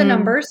 Here are the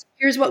numbers.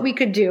 Here's what we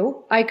could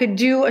do. I could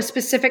do a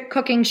specific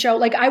cooking show.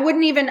 Like I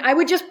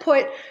would just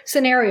put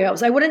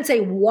scenarios. I wouldn't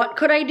say, what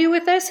could I do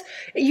with this?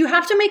 You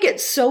have to make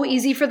it so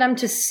easy for them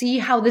to see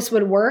how this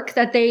would work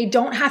that they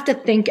don't have to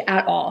think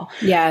at all.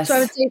 Yes. So I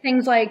would say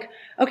things like,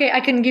 okay,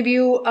 I can give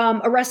you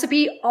a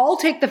recipe. I'll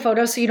take the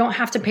photos so you don't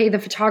have to pay the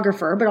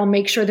photographer, but I'll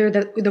make sure they're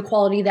the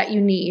quality that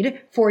you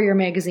need for your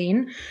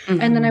magazine.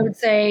 And then I would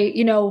say,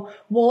 you know,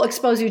 we'll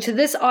expose you to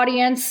this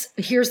audience.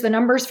 Here's the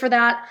numbers for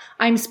that.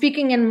 I'm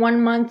speaking in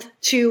 1 month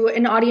to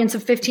an audience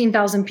of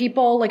 15,000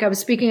 people. Like I was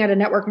speaking at a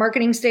network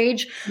marketing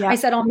stage. Yeah. I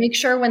said, I'll make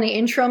sure when they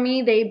intro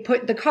me, they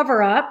put the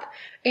cover up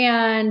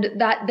and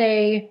that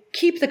they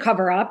keep the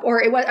cover up.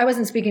 Or I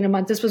wasn't speaking a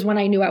month. This was when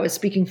I knew I was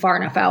speaking far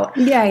enough out.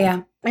 Yeah.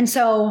 Yeah. And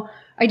so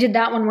I did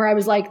that one where I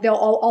was like,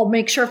 I'll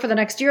make sure for the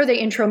next year they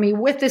intro me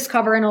with this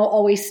cover and it'll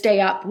always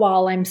stay up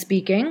while I'm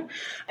speaking.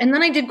 And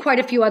then I did quite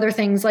a few other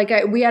things. Like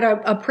we had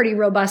a pretty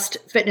robust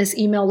fitness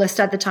email list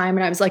at the time.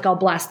 And I was like, I'll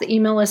blast the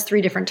email list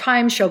 3 different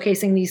times,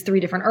 showcasing these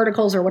 3 different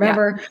articles or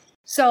whatever. Yeah.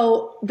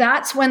 So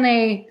that's when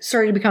they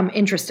started to become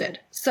interested.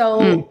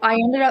 So I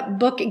ended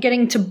up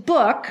getting to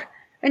book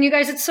And you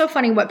guys, it's so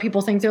funny what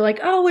people think. They're like,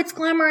 oh, it's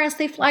glamorous.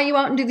 They fly you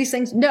out and do these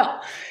things. No,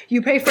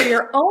 you pay for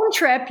your own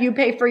trip. You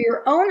pay for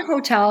your own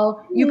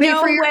hotel. You pay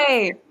for your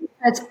way.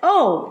 That's,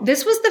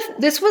 this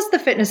was the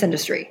fitness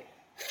industry,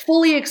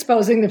 fully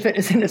exposing the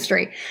fitness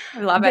industry.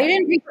 I love it. They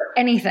didn't pay for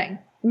anything,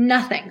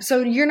 nothing. So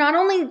you're not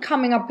only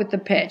coming up with the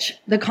pitch,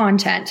 the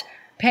content,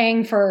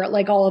 paying for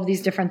like all of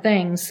these different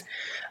things.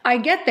 I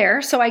get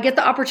there. So I get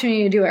the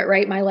opportunity to do it,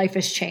 right? My life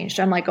has changed.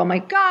 I'm like, oh my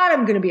God,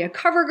 I'm going to be a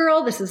cover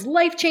girl. This is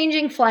life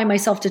changing. Fly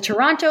myself to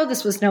Toronto.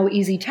 This was no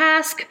easy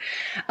task.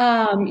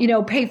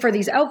 Pay for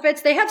these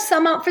outfits. They have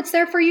some outfits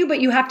there for you, but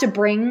you have to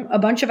bring a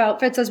bunch of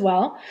outfits as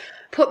well.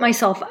 Put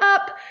myself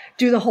up,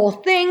 do the whole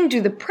thing,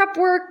 do the prep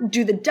work,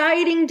 do the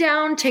dieting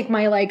down, take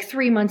my like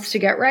 3 months to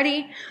get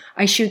ready.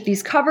 I shoot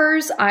these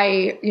covers.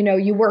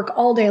 You work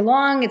all day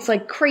long. It's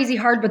like crazy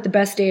hard, but the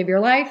best day of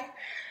your life.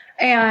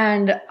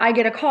 And I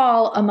get a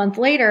call a month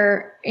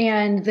later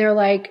and they're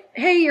like,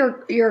 hey,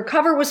 your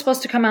cover was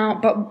supposed to come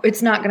out, but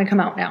it's not going to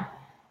come out now.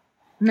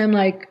 And I'm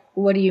like,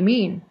 what do you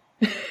mean?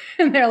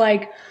 And they're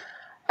like,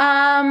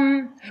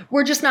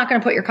 we're just not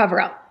going to put your cover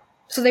out.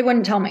 So they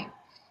wouldn't tell me.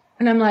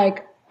 And I'm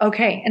like,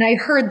 okay. And I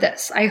heard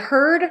this. I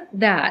heard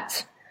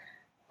that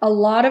a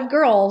lot of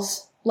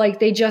girls, like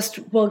they just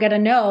will get a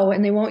no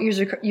and they won't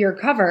use your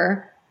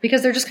cover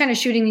because they're just kind of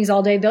shooting these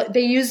all day.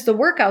 They use the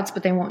workouts,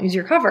 but they won't use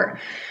your cover.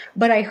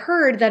 But I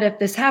heard that if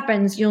this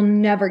happens, you'll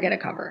never get a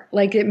cover.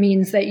 Like it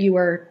means that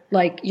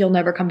you'll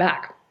never come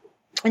back.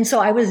 And so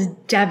I was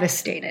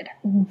devastated.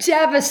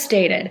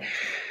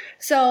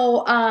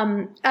 So,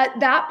 at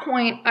that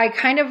point,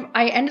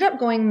 I ended up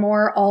going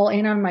more all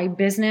in on my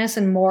business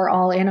and more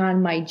all in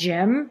on my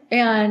gym.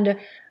 And,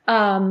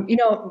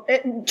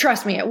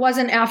 trust me, it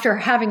wasn't after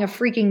having a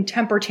freaking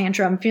temper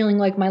tantrum, feeling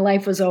like my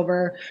life was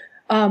over,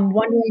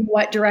 wondering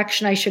what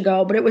direction I should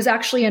go. But it was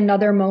actually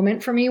another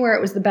moment for me where it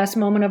was the best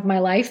moment of my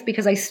life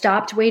because I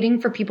stopped waiting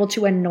for people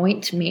to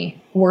anoint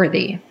me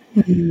worthy.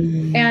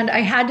 Mm-hmm. And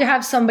I had to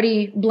have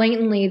somebody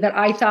blatantly that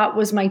I thought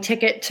was my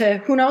ticket to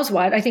who knows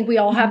what. I think we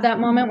all have that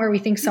moment where we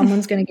think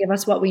someone's going to give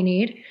us what we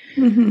need.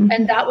 Mm-hmm.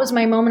 And that was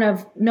my moment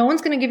of no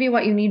one's going to give you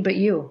what you need but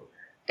you.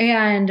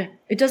 And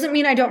it doesn't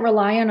mean I don't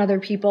rely on other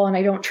people and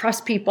I don't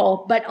trust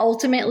people, but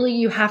ultimately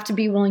you have to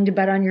be willing to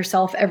bet on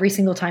yourself every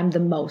single time the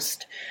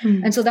most.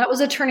 Mm-hmm. And so that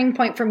was a turning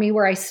point for me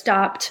where I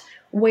stopped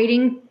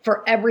waiting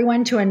for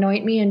everyone to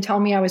anoint me and tell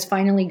me I was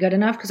finally good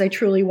enough, because I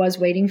truly was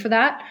waiting for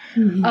that,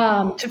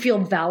 to feel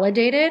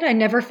validated. I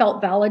never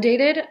felt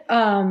validated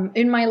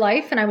in my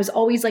life. And I was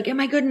always like, am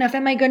I good enough?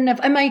 Am I good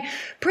enough? Am I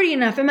pretty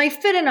enough? Am I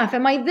fit enough?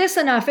 Am I this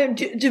enough?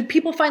 Do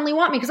people finally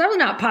want me? Because I was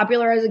not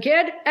popular as a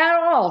kid at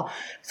all.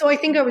 So I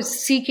think I was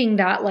seeking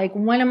that, like,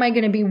 when am I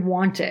going to be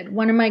wanted?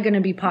 When am I going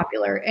to be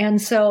popular? And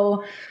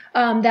so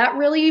that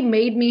really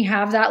made me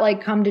have that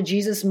like come to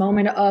Jesus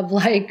moment of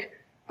like,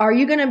 are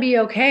you going to be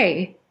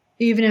okay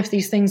even if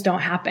these things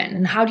don't happen?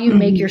 And how do you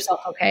make yourself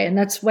okay? And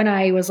that's when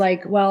I was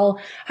like, well,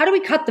 how do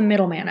we cut the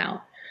middleman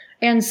out?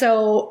 And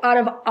so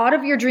out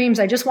of your dreams,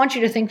 I just want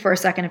you to think for a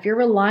second, if you're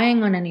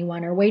relying on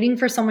anyone or waiting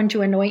for someone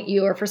to anoint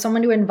you or for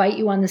someone to invite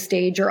you on the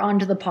stage or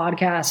onto the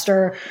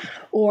podcast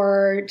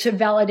or to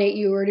validate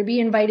you or to be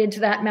invited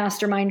to that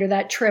mastermind or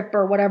that trip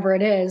or whatever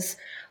it is,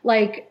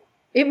 like,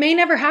 it may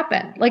never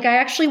happen. Like, I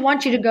actually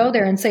want you to go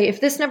there and say, if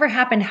this never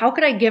happened, how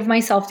could I give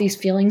myself these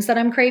feelings that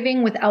I'm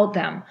craving without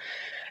them?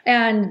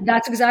 And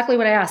that's exactly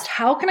what I asked.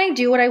 How can I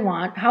do what I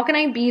want? How can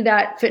I be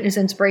that fitness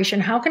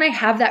inspiration? How can I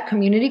have that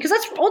community? Because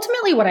that's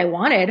ultimately what I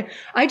wanted.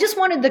 I just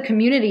wanted the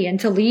community and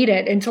to lead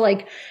it and to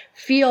like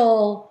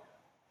feel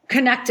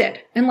connected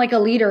and like a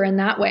leader in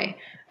that way.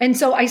 And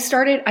so I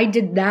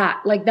did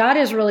that. Like, that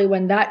is really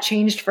when that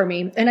changed for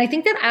me. And I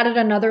think that added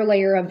another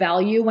layer of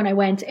value when I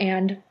went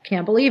and,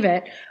 can't believe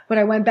it, but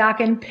I went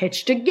back and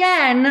pitched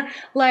again,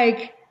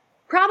 like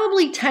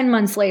probably 10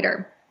 months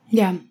later.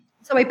 Yeah.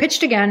 So I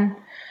pitched again,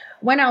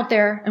 went out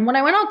there. And when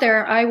I went out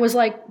there, I was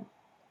like,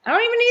 I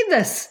don't even need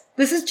this.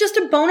 This is just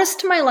a bonus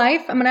to my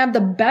life. I'm going to have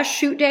the best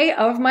shoot day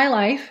of my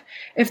life.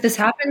 If this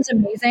happens,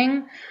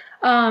 amazing.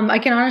 I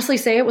can honestly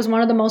say it was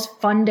one of the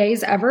most fun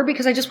days ever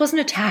because I just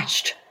wasn't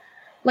attached.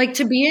 Like,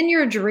 to be in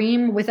your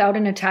dream without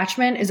an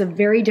attachment is a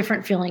very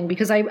different feeling,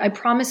 because I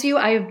promise you,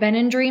 I have been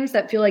in dreams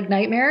that feel like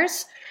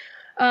nightmares,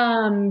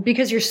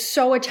 because you're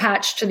so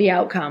attached to the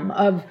outcome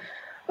of,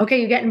 okay,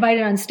 you get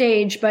invited on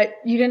stage, but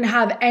you didn't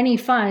have any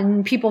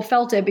fun. People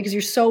felt it because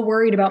you're so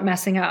worried about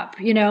messing up,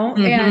 you know?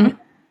 Mm-hmm. And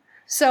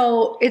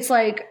so it's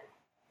like,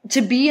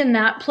 to be in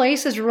that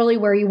place is really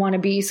where you want to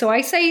be. So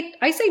I say,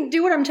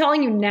 do what I'm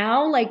telling you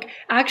now. Like,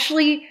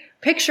 actually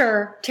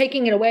picture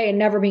taking it away and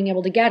never being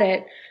able to get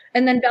it.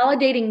 And then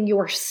validating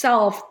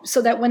yourself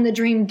so that when the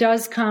dream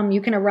does come,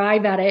 you can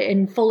arrive at it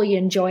and fully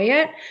enjoy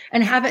it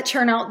and have it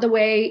turn out the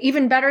way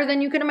even better than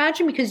you can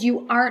imagine, because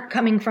you aren't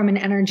coming from an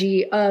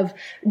energy of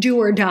do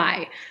or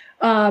die.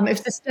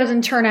 If this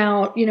doesn't turn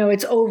out,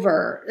 it's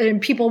over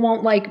and people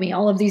won't like me,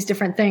 all of these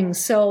different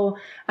things. So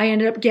I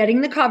ended up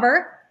getting the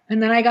cover,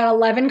 and then I got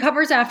 11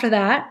 covers after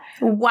that.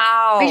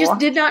 Wow. I just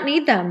did not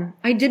need them.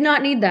 I did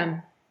not need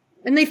them.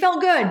 And they felt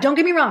good. Don't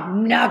get me wrong.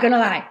 I'm not going to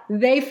lie.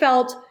 They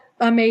felt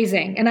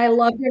amazing. And I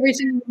loved every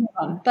single one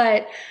of them.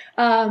 But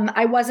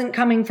I wasn't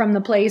coming from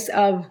the place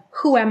of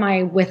who am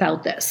I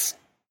without this?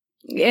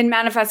 In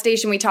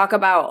manifestation, we talk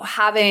about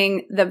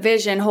having the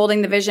vision,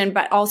 holding the vision,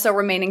 but also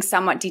remaining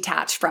somewhat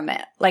detached from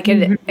it. Like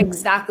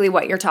exactly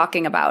what you're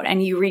talking about.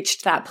 And you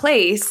reached that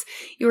place.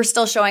 You were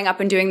still showing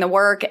up and doing the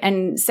work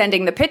and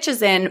sending the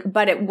pitches in,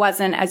 but it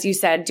wasn't, as you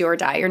said, do or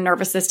die. Your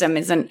nervous system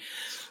isn't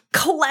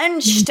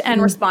clenched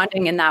and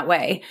responding in that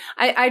way.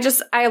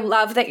 I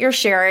love that you're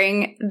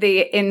sharing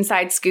the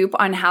inside scoop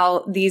on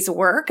how these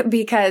work,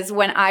 because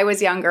when I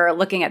was younger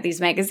looking at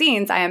these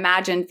magazines, I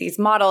imagined these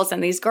models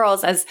and these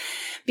girls as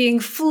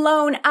being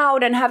flown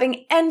out and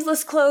having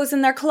endless clothes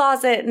in their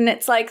closet. And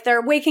it's like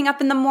they're waking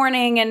up in the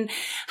morning and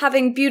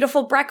having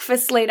beautiful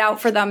breakfasts laid out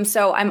for them.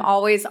 So I'm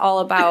always all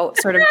about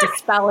sort of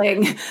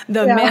dispelling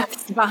the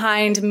myths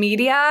behind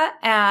media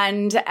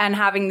and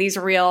having these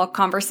real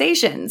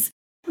conversations.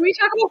 Can we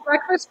talk about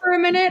breakfast for a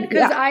minute?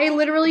 Because I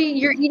literally,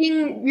 you're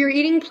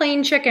eating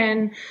plain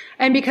chicken.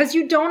 And because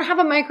you don't have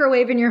a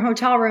microwave in your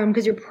hotel room,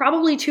 because you're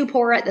probably too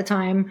poor at the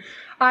time,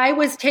 I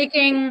was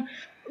taking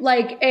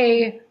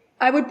I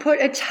would put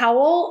a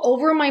towel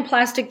over my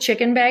plastic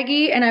chicken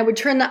baggie and I would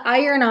turn the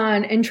iron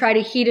on and try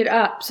to heat it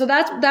up. So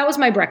that was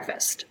my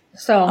breakfast.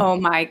 So. Oh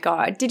my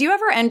God. Did you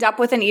ever end up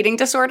with an eating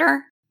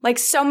disorder? Like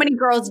so many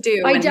girls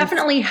do. I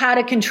definitely had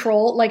a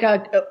control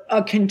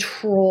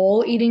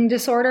eating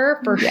disorder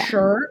for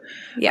sure.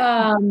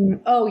 Yeah.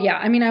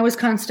 I mean, I was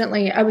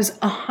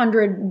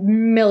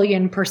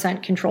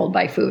 100,000,000% controlled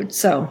by food.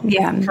 So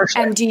for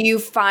sure. And do you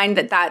find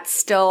that that's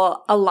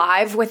still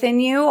alive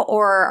within you,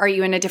 or are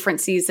you in a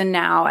different season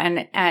now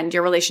and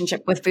your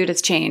relationship with food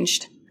has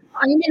changed?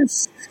 I'm in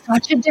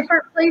such a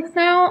different place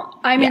now.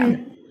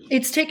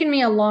 It's taken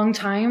me a long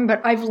time,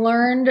 but I've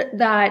learned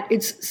that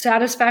it's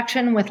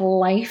satisfaction with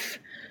life.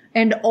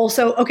 And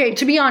also,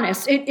 to be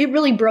honest, it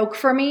really broke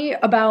for me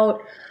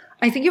about,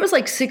 I think it was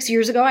like 6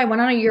 years ago. I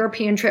went on a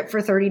European trip for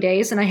 30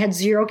 days and I had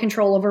zero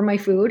control over my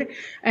food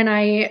and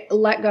I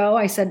let go.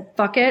 I said,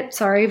 fuck it.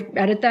 Sorry.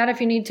 Edit that if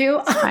you need to.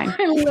 I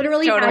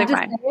literally had to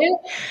say it.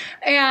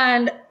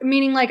 And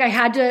meaning like I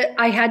had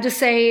to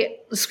say,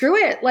 screw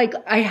it. Like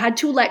I had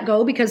to let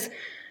go because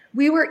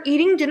we were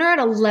eating dinner at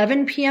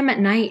 11 p.m. at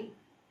night.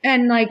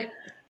 And like,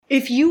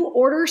 if you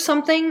order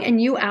something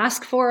and you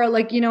ask for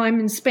I'm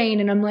in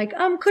Spain and I'm like,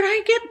 could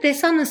I get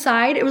this on the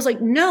side? It was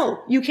like,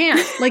 no, you can't.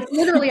 Like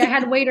literally I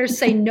had waiters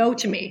say no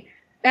to me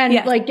and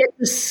get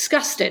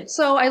disgusted.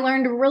 So I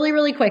learned really,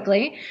 really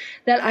quickly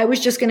that I was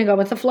just going to go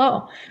with the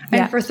flow.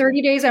 And for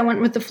 30 days I went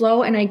with the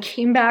flow and I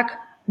came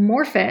back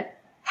more fit,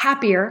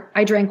 happier.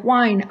 I drank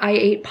wine. I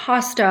ate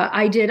pasta.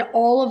 I did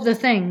all of the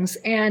things.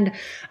 And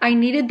I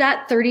needed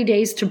that 30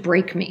 days to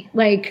break me.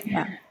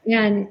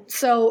 And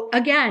so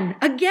again,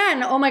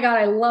 oh my God,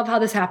 I love how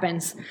this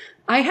happens.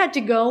 I had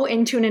to go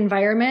into an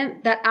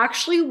environment that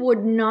actually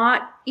would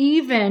not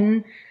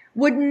even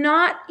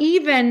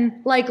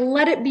like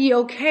let it be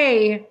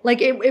okay.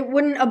 Like it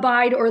wouldn't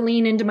abide or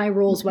lean into my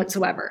rules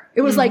whatsoever.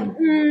 It was like,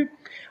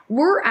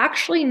 we're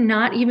actually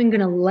not even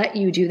going to let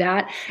you do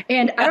that.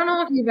 And I don't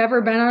know if you've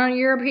ever been on a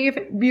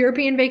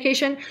European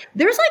vacation.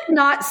 There's like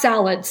not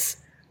salads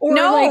or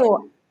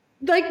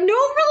like no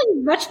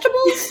really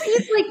vegetables.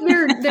 Like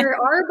there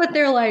are, but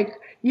they're like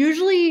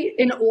usually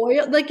in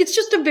oil. Like it's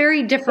just a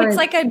very different. It's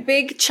like a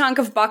big chunk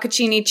of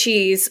bocconcini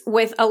cheese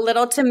with a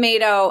little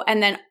tomato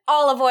and then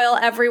olive oil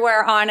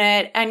everywhere on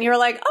it. And you're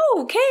like,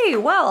 oh, okay,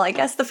 well, I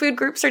guess the food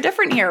groups are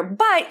different here.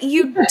 But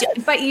you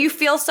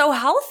feel so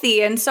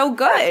healthy and so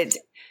good.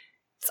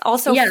 It's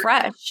also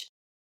fresh.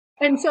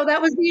 And so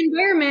that was the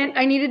environment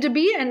I needed to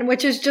be in,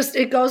 which is just,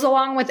 it goes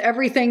along with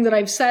everything that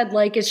I've said.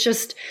 Like, it's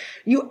just,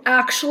 you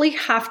actually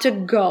have to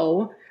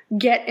go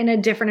get in a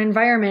different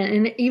environment.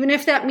 And even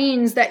if that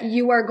means that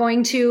you are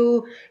going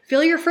to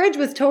fill your fridge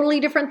with totally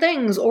different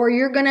things, or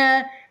you're going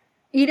to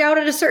eat out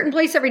at a certain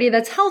place every day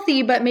that's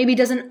healthy, but maybe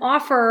doesn't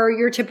offer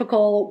your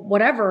typical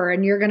whatever.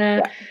 And you're going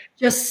to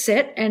just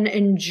sit and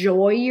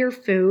enjoy your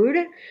food.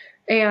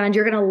 And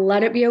you're going to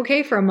let it be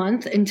okay for a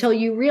month until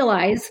you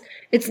realize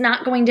it's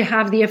not going to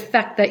have the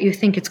effect that you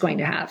think it's going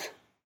to have.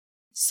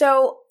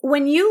 So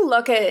when you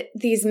look at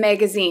these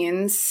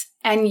magazines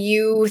and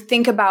you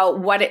think about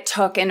what it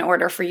took in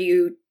order for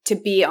you to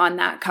be on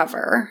that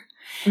cover,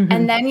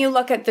 and then you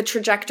look at the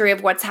trajectory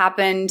of what's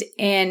happened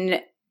in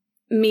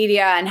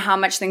media and how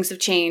much things have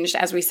changed,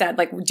 as we said,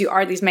 like,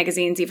 are these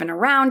magazines even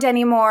around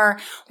anymore?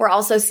 We're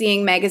also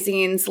seeing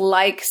magazines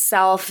like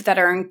Self that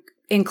are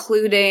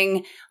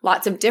including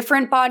lots of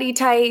different body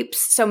types.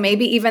 So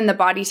maybe even the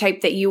body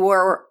type that you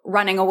were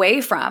running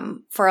away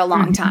from for a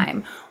long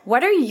time.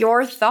 What are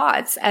your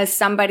thoughts as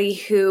somebody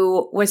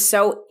who was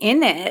so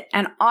in it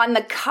and on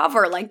the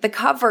cover, like the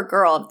cover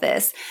girl of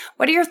this?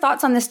 What are your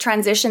thoughts on this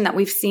transition that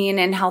we've seen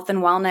in health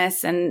and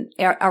wellness and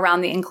around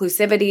the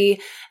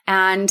inclusivity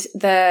and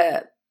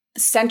the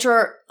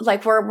center?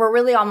 Like we're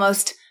really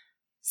almost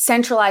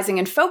centralizing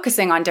and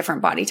focusing on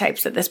different body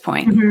types at this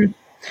point.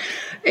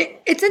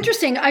 It's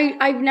interesting.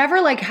 I've never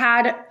I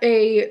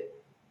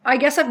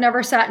guess I've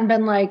never sat and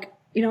been like,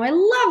 I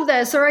love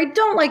this or I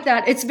don't like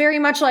that. It's very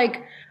much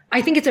like,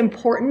 I think it's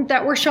important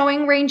that we're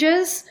showing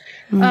ranges.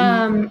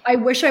 I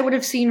wish I would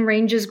have seen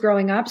ranges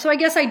growing up. So I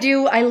guess I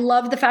do. I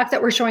love the fact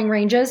that we're showing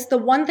ranges. The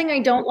one thing I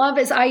don't love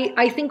is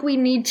I think we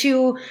need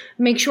to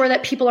make sure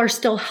that people are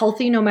still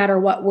healthy no matter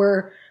what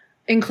we're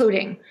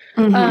including.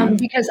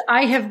 Because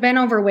I have been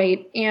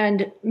overweight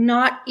and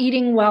not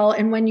eating well.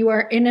 And when you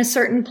are in a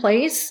certain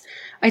place,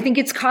 I think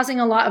it's causing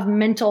a lot of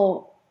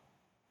mental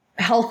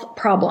health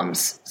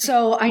problems.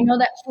 So I know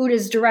that food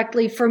is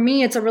directly, for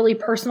me, it's a really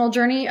personal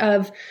journey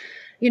of,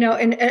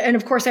 and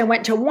of course I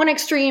went to one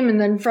extreme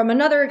and then from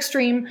another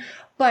extreme,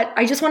 but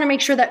I just want to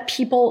make sure that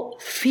people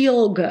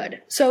feel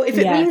good. So if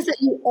it means that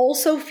you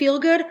also feel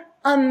good,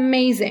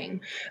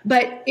 amazing.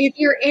 But if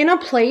you're in a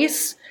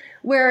place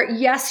where,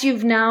 yes,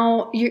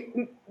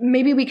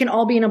 maybe we can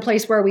all be in a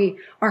place where we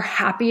are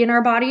happy in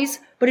our bodies,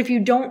 but if you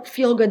don't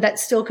feel good, that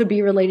still could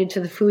be related to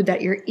the food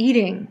that you're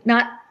eating.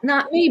 Not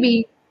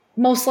maybe,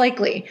 most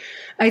likely.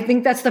 I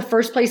think that's the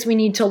first place we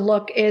need to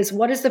look is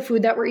what is the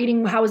food that we're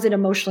eating? How is it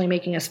emotionally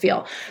making us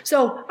feel?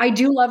 So I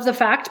do love the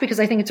fact because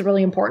I think it's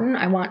really important.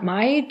 I want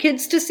my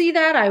kids to see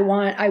that.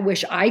 I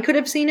wish I could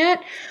have seen it.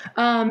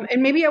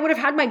 And maybe I would have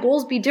had my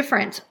goals be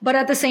different. But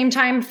at the same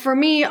time, for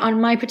me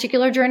on my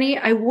particular journey,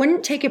 I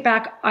wouldn't take it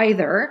back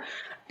either.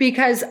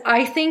 Because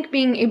I think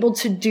being able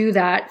to do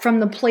that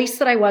from the place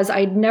that I was,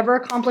 I'd never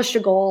accomplished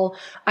a goal.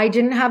 I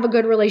didn't have a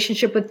good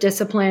relationship with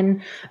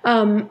discipline.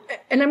 And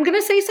I'm going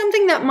to say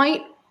something that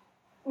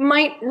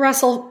might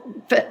rustle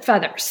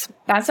feathers.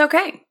 That's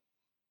okay.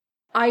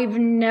 I've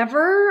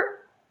never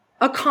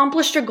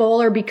accomplished a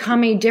goal or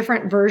become a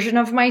different version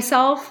of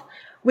myself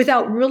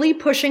without really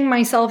pushing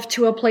myself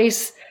to a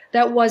place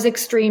that was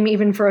extreme,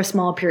 even for a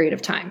small period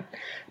of time.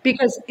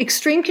 Because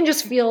extreme can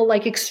just feel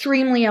like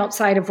extremely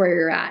outside of where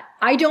you're at.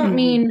 I don't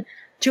mean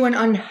to an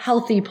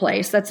unhealthy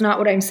place. That's not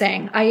what I'm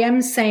saying. I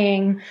am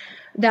saying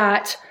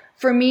that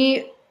for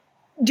me,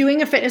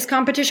 doing a fitness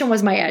competition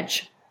was my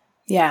edge.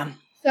 Yeah.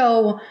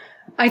 So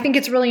I think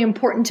it's really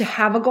important to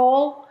have a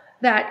goal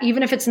that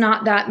even if it's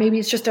not that, maybe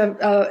it's just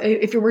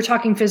if you were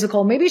talking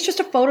physical, maybe it's just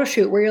a photo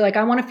shoot where you're like,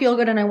 I want to feel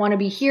good and I want to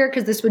be here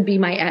because this would be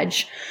my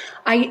edge.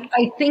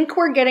 I think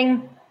we're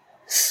getting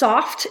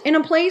soft in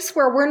a place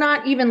where we're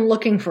not even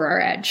looking for our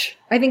edge.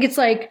 I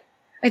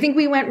think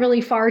we went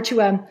really far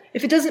to,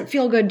 if it doesn't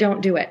feel good,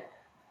 don't do it.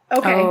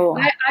 Okay. Oh,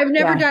 I've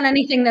never done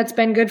anything that's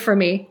been good for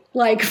me.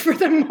 Like for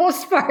the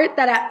most part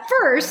that at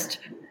first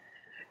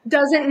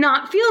doesn't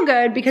not feel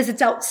good because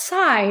it's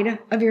outside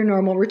of your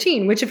normal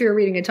routine, which if you're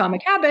reading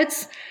Atomic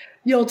Habits,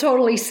 you'll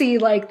totally see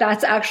like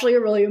that's actually a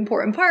really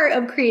important part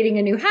of creating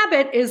a new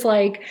habit is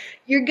like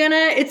you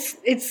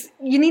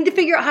need to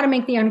figure out how to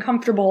make the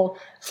uncomfortable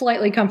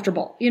slightly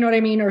comfortable. You know what I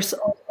mean? Or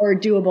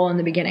doable in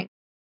the beginning.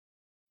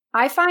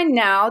 I find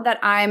now that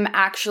I'm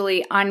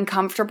actually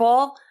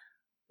uncomfortable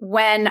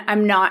when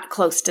I'm not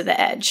close to the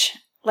edge.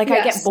 Like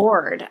I get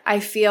bored. I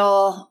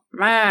feel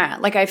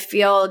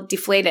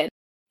deflated.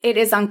 It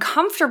is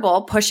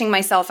uncomfortable pushing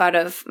myself out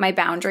of my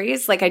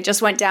boundaries. Like I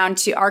just went down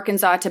to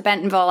Arkansas, to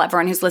Bentonville.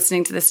 Everyone who's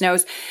listening to this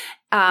knows,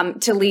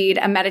 to lead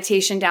a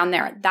meditation down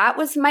there. That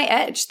was my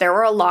edge. There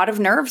were a lot of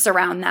nerves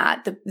around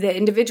that. The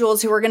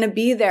individuals who were going to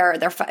be there,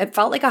 it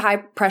felt like a high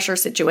pressure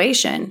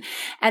situation.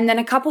 And then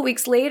a couple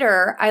weeks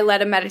later, I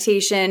led a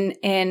meditation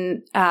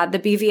in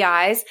the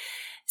BVI's,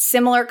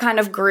 similar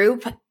kind of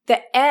group. The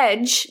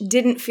edge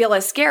didn't feel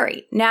as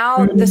scary.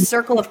 Now the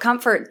circle of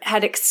comfort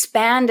had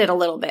expanded a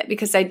little bit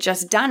because I'd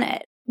just done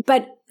it.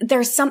 But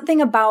there's something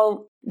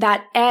about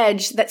that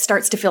edge that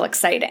starts to feel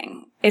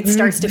exciting. It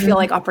starts to feel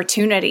like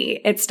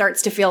opportunity. It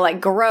starts to feel like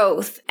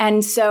growth.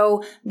 And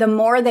so the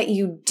more that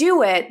you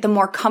do it, the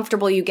more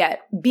comfortable you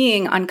get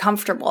being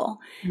uncomfortable.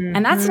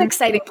 And that's an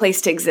exciting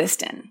place to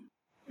exist in.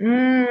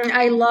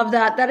 I love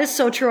that. That is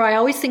so true. I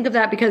always think of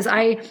that because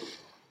I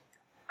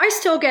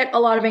still get a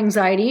lot of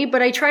anxiety,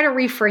 but I try to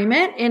reframe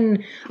it.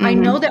 And I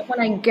know that when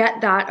I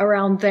get that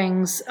around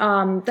things,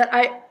 that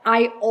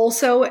I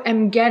also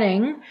am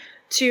getting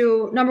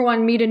to, number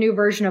one, meet a new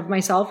version of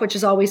myself, which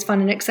is always fun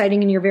and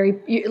exciting.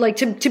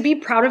 And to be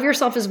proud of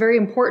yourself is very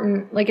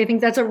important. Like, I think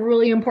that's a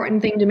really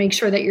important thing to make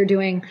sure that you're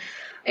doing.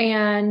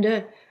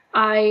 And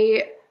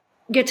I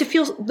get to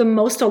feel the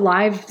most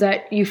alive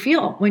that you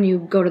feel when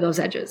you go to those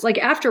edges. Like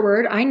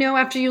afterward, I know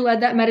after you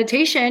led that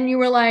meditation, you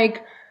were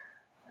like,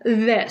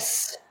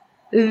 this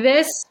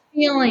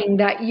feeling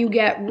that you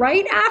get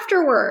right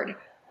afterward,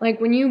 like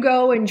when you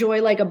go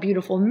enjoy like a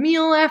beautiful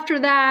meal after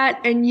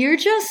that, and you're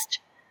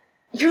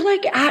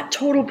like at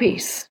total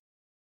peace.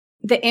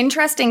 The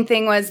interesting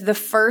thing was the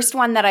first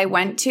one that I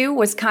went to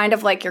was kind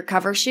of like your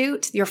cover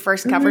shoot, your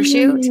first cover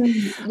shoot.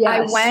 Yes.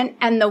 I went,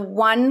 and the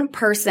one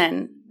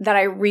person that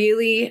I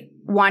really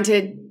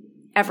wanted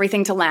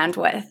everything to land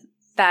with,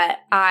 that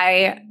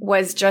I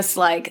was just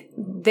like,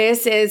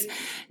 this is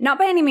not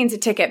by any means a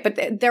ticket,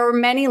 but there were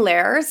many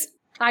layers.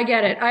 I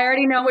get it. I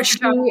already know what she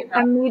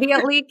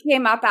immediately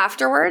came up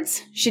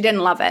afterwards. She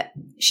didn't love it.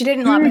 She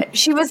didn't love it.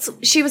 She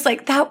was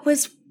like, that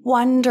was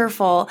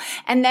wonderful.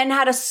 And then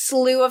had a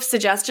slew of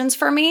suggestions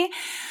for me.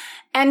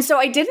 And so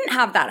I didn't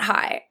have that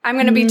high. I'm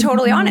going to be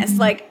totally honest.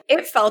 Like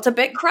it felt a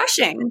bit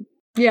crushing.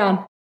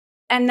 Yeah.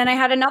 And then I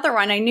had another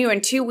one I knew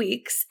in 2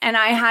 weeks, and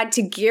I had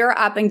to gear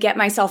up and get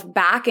myself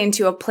back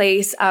into a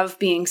place of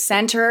being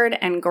centered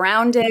and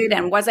grounded.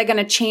 And was I going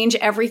to change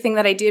everything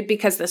that I did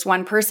because this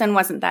one person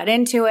wasn't that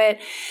into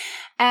it?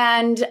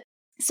 And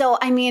so,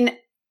 I mean,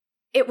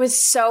 it was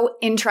so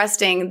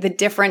interesting, the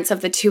difference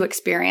of the two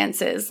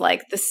experiences.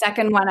 Like the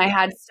second one, I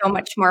had so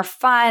much more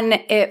fun.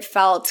 It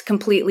felt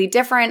completely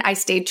different. I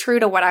stayed true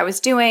to what I was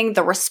doing.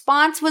 The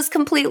response was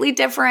completely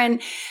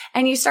different.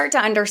 And you start to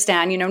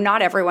understand,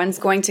 not everyone's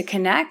going to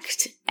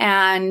connect.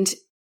 And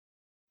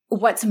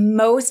what's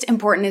most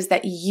important is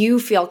that you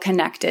feel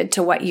connected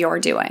to what you're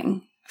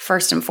doing.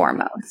 First and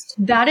foremost.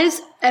 That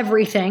is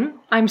everything.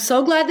 I'm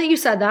so glad that you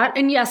said that.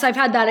 And yes, I've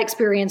had that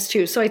experience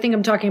too. So I think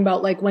I'm talking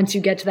about like once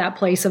you get to that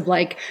place of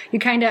like, you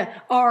kind of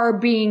are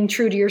being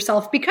true to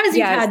yourself because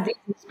you've had these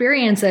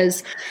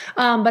experiences.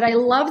 But I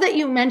love that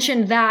you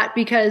mentioned that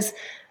because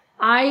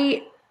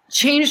I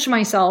changed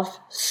myself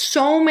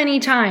so many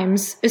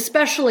times,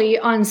 especially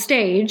on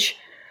stage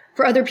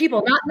for other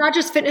people, not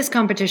just fitness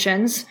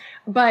competitions,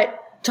 but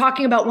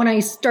talking about when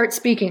I start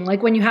speaking,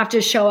 like when you have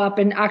to show up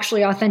and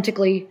actually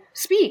authentically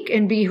speak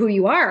and be who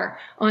you are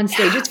on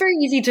stage. It's very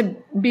easy to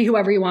be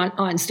whoever you want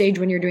on stage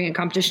when you're doing a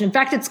competition. In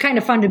fact, it's kind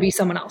of fun to be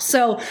someone else.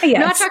 So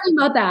not talking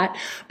about that,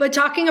 but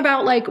talking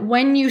about like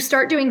when you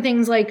start doing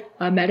things like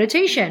a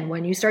meditation,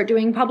 when you start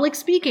doing public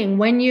speaking,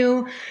 when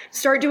you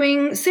start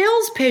doing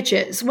sales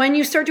pitches, when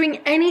you start doing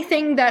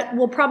anything that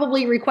will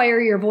probably require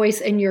your voice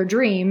and your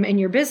dream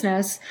and your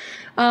business,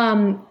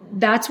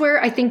 that's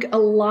where I think a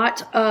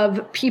lot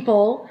of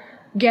people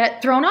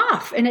get thrown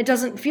off and it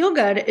doesn't feel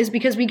good is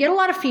because we get a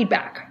lot of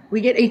feedback.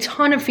 We get a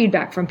ton of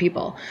feedback from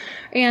people.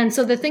 And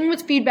so the thing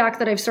with feedback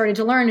that I've started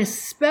to learn,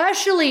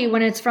 especially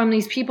when it's from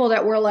these people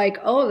that were like,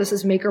 oh, this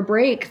is make or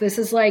break. This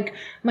is like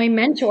my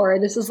mentor.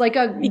 This is like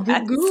a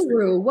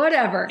guru,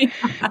 whatever.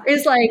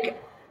 Is like,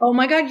 oh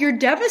my God, you're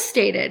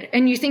devastated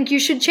and you think you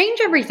should change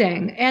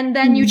everything. And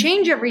then you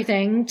change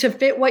everything to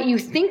fit what you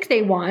think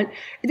they want.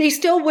 They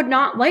still would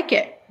not like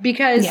it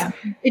because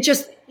it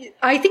just,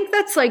 I think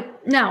that's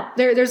like, now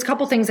there's a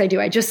couple things I do.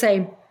 I just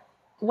say,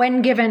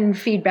 when given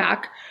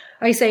feedback,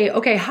 I say,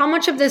 okay, how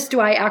much of this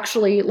do I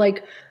actually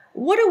like?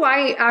 What do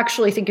I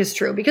actually think is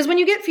true? Because when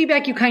you get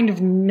feedback, you kind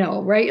of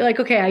know, right? Like,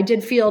 okay, I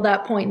did feel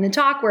that point in the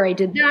talk where I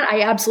did that.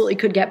 I absolutely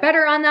could get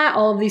better on that,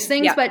 all of these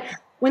things. Yeah. But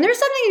when there's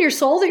something in your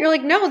soul that you're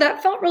like, no,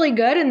 that felt really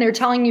good, and they're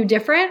telling you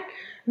different,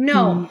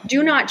 no,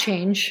 do not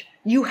change.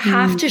 You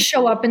have to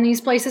show up in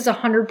these places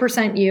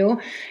 100% you.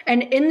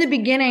 And in the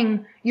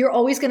beginning, you're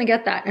always going to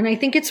get that. And I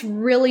think it's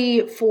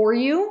really for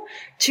you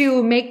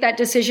to make that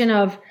decision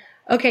of,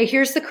 okay,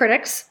 here's the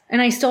critics,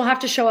 and I still have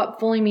to show up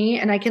fully me,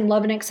 and I can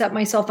love and accept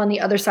myself on the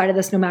other side of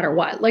this no matter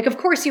what. Like, of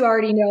course, you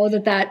already know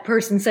that that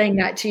person saying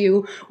that to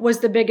you was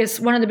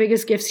one of the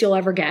biggest gifts you'll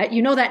ever get.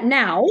 You know that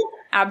now.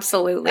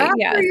 Absolutely.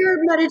 After your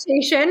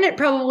meditation, it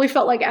probably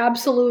felt like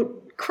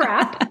absolute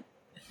crap.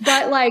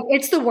 But like,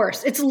 it's the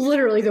worst. It's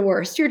literally the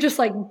worst. You're just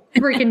like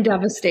freaking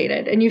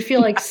devastated and you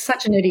feel like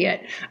such an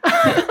idiot.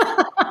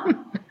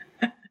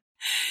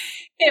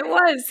 It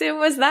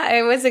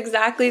was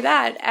exactly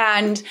that.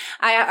 And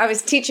I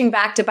was teaching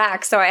back to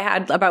back. So I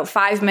had about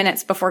 5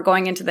 minutes before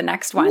going into the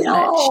next one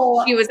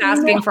that she was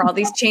asking for all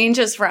these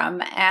changes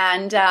from.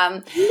 And I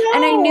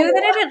knew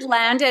that it had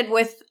landed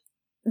with,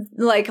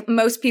 like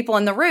most people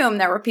in the room,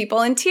 there were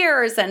people in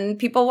tears and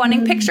people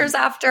wanting pictures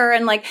after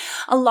and like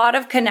a lot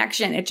of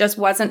connection. It just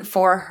wasn't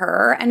for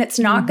her, and it's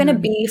not going to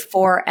be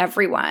for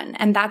everyone.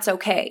 And that's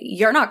okay.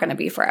 You're not going to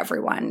be for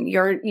everyone.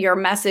 Your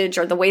message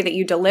or the way that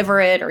you deliver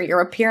it or your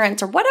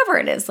appearance or whatever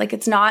it is, like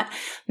it's not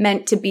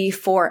meant to be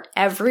for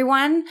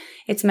everyone.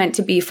 It's meant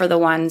to be for the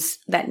ones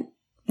that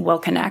will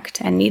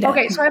connect and need it.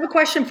 Okay. So I have a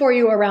question for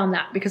you around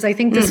that because I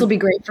think this will be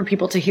great for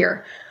people to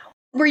hear.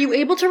 Were you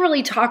able to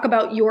really talk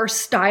about your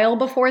style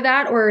before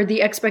that or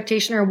the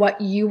expectation or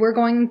what you were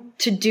going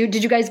to do?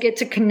 Did you guys get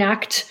to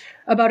connect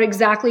about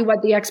exactly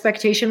what the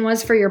expectation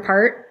was for your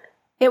part?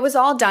 It was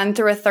all done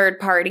through a third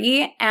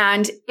party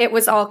and it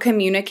was all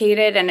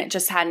communicated and it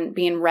just hadn't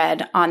been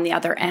read on the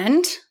other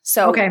end.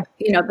 So,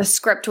 the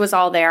script was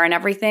all there and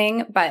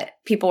everything, but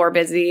people were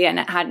busy and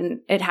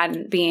it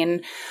hadn't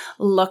been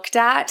looked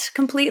at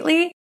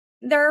completely.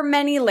 There are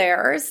many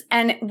layers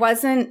and it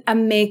wasn't a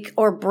make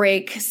or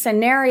break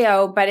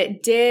scenario, but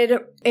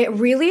it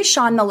really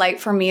shone the light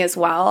for me as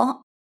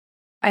well.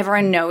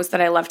 Everyone knows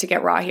that I love to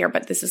get raw here,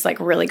 but this is like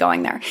really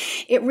going there.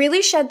 It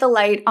really shed the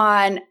light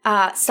on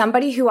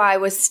somebody who I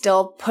was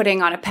still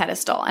putting on a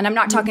pedestal. And I'm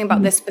not talking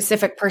about this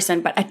specific person,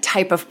 but a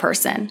type of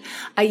person,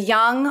 a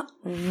young,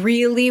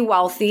 really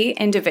wealthy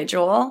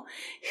individual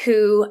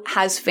who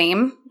has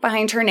fame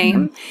behind her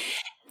name.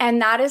 And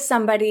that is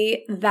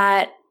somebody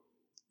that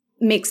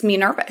makes me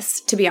nervous,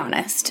 to be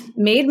honest.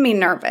 Made me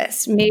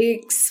nervous,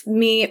 makes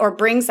me, or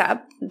brings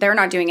up, they're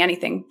not doing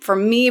anything. For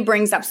me,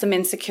 brings up some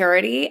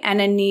insecurity and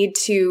a need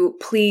to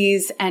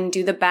please and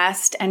do the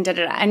best and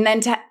da-da-da. And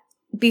then to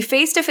be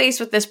face to face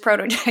with this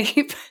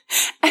prototype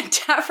and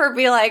have her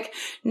be like,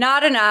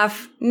 not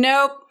enough.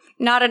 Nope,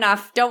 not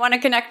enough. Don't want to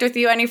connect with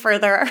you any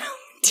further.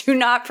 Do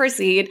not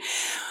proceed.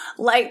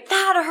 Like,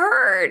 that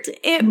hurt.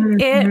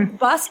 It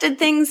busted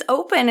things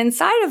open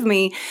inside of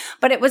me.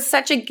 But it was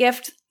such a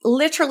gift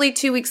literally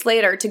 2 weeks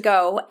later to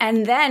go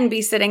and then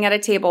be sitting at a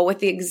table with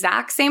the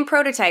exact same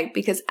prototype,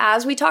 because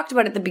as we talked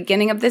about at the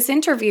beginning of this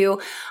interview,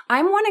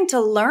 I'm wanting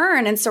to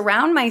learn and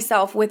surround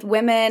myself with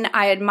women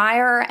I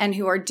admire and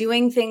who are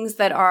doing things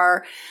that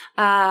are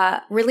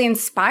really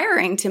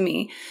inspiring to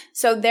me.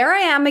 So there I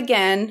am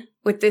again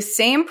with this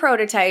same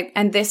prototype,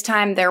 and this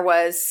time there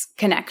was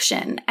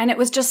connection. And it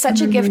was just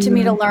such a gift to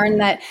me to learn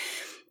that,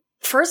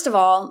 first of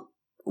all,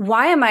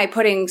 why am I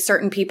putting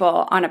certain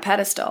people on a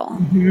pedestal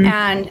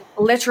and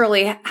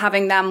literally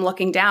having them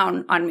looking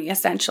down on me,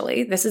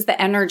 essentially? This is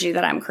the energy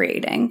that I'm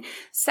creating.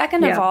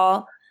 Second of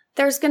all,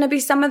 there's going to be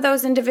some of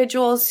those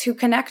individuals who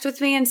connect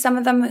with me and some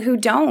of them who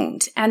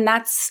don't. And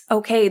that's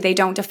okay. They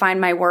don't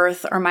define my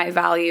worth or my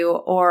value,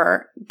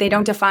 or they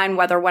don't define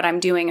whether what I'm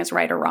doing is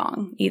right or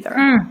wrong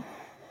either.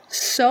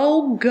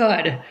 So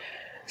good.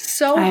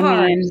 So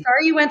hard.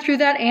 Sorry you went through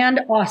that,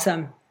 and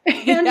awesome.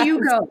 And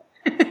you go.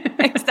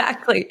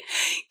 Exactly.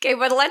 Okay,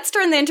 but let's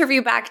turn the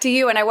interview back to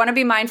you. And I want to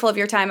be mindful of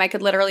your time. I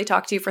could literally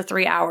talk to you for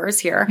 3 hours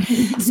here.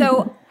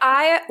 So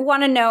I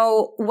want to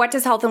know, what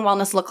does health and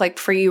wellness look like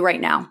for you right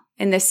now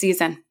in this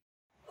season?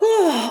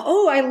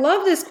 Oh, I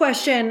love this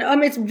question.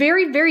 It's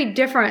very, very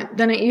different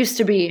than it used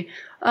to be.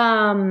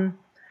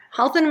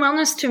 Health and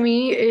wellness to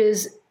me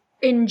is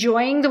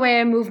enjoying the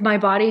way I move my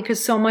body,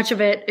 because so much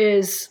of it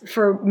is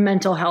for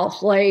mental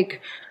health.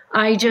 Like,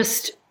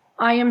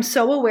 I am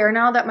so aware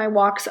now that my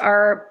walks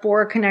are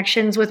for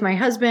connections with my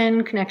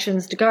husband,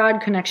 connections to God,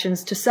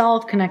 connections to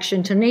self,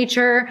 connection to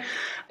nature.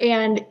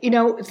 And,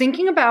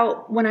 thinking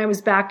about when I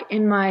was back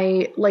in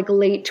my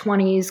late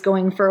 20s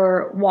going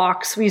for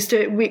walks,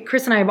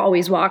 Chris and I have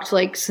always walked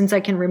since I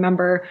can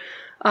remember.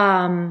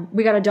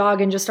 We got a dog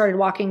and just started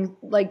walking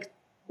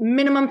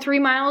minimum 3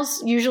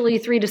 miles, usually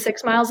 3 to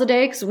 6 miles a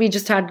day, because we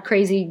just had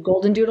crazy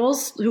golden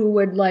doodles who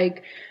would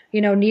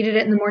needed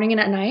it in the morning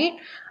and at night.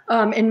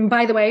 And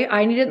by the way,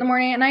 I need it in the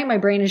morning and at night. My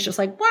brain is just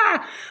like,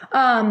 wah.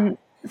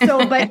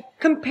 But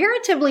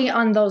comparatively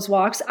on those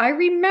walks, I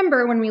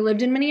remember when we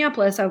lived in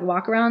Minneapolis, I would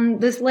walk around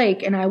this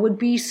lake and I would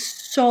be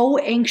so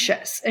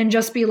anxious and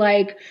just be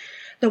like,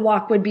 the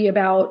walk would be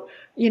about,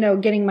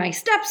 getting my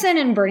steps in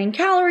and burning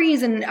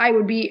calories. And I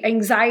would be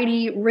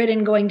anxiety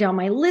ridden going down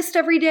my list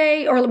every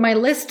day, or my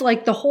list,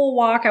 the whole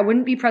walk. I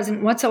wouldn't be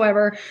present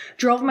whatsoever.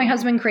 Drove my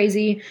husband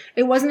crazy.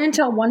 It wasn't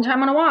until one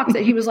time on a walk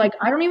that he was like,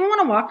 I don't even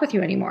want to walk with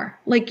you anymore.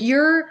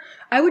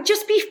 I would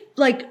just be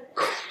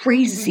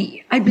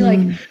crazy. I'd be like,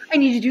 I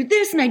need to do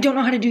this and I don't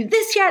know how to do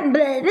this yet. And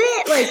blah,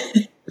 blah,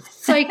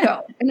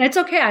 psycho. And it's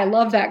okay. I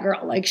love that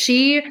girl.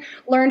 She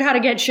learned how to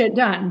get shit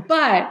done,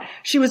 but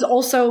she was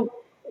also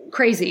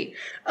crazy.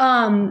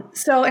 And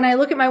I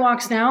look at my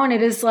walks now and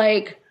it is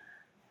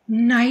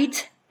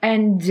night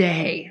and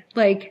day,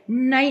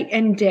 night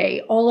and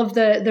day, all of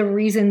the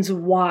reasons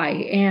why,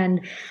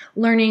 and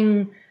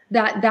learning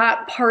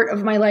that part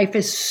of my life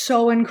is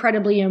so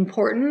incredibly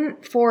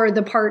important for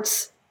the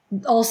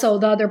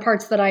other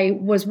parts that I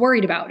was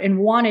worried about and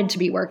wanted to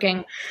be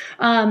working.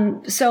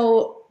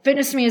 So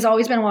fitness to me has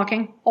always been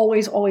walking.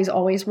 Always, always,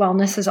 always.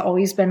 Wellness has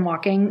always been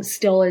walking.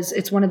 Still is.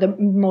 It's one of the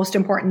most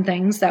important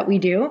things that we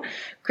do,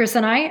 Chris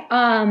and I.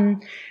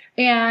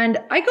 And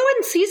I go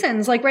in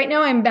seasons. Right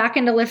now I'm back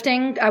into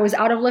lifting. I was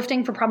out of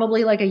lifting for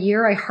probably a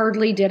year. I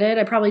hardly did it.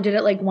 I probably did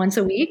it once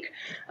a week.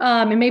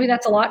 And maybe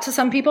that's a lot to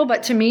some people,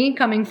 but to me,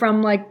 coming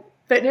from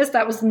fitness,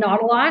 that was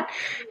not a lot.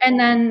 And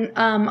then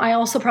I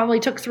also probably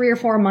took 3 or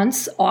 4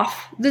 months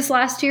off this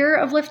last year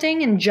of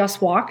lifting and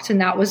just walked. And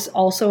that was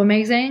also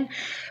amazing.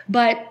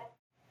 But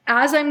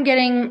as I'm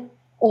getting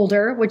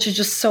older, which is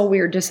just so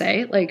weird to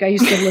say, I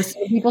used to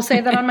listen to people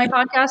say that on my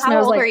podcast. And How I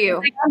was old are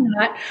you? I'm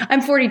not.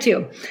 I'm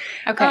 42.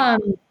 Okay.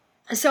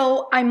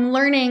 So I'm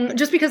learning,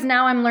 just because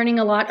now I'm learning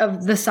a lot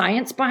of the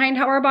science behind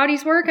how our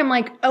bodies work. I'm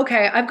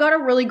okay, I've got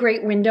a really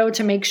great window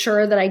to make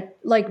sure that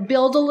I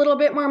build a little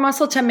bit more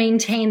muscle to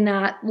maintain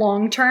that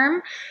long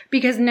term.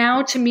 Because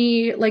now to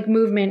me,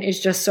 movement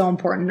is just so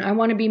important. I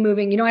want to be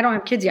moving. I don't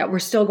have kids yet. We're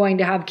still going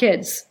to have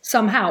kids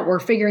somehow. We're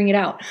figuring it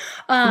out.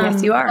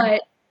 Yes, you are.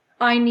 But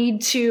I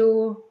need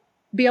to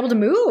be able to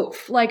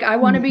move. I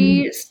want to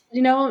be,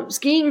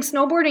 skiing,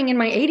 snowboarding in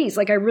my 80s.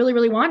 I really,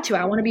 really want to.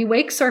 I want to be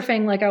wake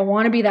surfing. I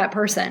want to be that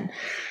person.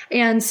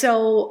 And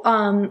so,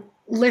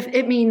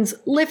 it means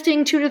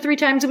lifting 2 to 3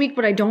 times a week,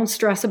 but I don't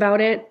stress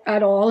about it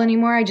at all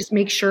anymore. I just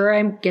make sure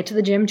I get to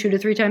the gym 2 to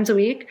 3 times a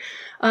week.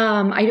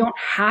 I don't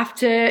have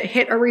to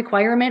hit a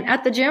requirement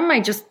at the gym. I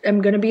just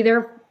am going to be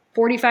there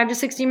 45 to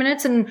 60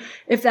 minutes. And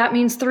if that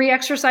means 3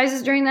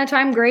 exercises during that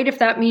time, great. If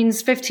that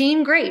means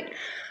 15, great.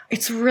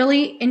 It's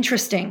really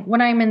interesting.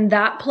 When I'm in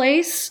that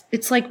place,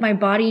 it's my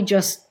body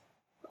just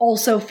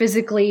also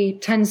physically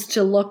tends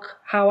to look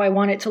how I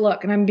want it to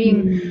look. And I'm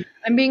being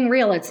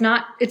real. It's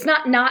not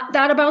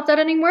that about that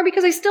anymore,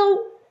 because I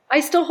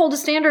still hold a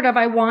standard of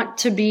I want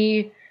to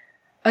be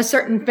a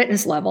certain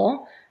fitness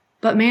level,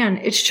 but man,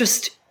 it's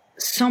just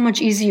so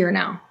much easier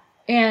now.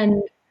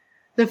 And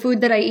the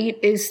food that I eat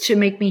is to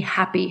make me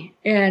happy.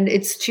 And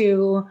it's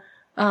to,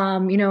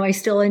 I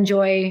still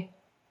enjoy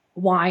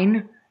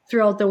wine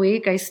throughout the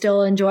week. I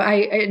still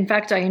enjoy, in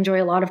fact, I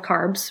enjoy a lot of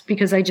carbs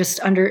because I just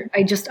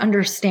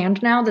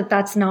understand now that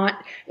that's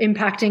not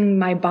impacting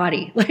my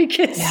body. Like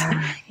it's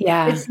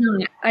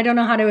not, I don't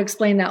know how to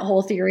explain that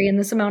whole theory in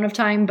this amount of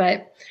time,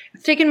 but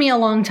it's taken me a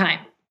long time.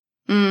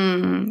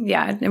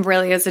 Yeah, it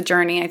really is a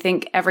journey. I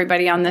think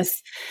everybody on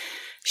this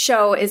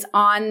show is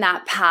on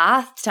that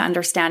path to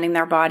understanding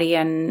their body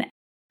and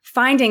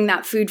finding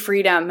that food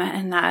freedom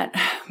and that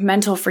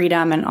mental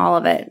freedom and all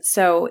of it.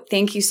 So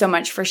thank you so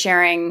much for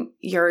sharing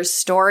your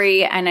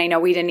story. And I know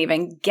we didn't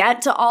even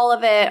get to all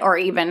of it or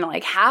even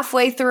like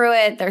halfway through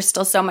it. There's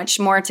still so much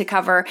more to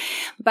cover.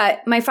 But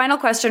my final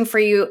question for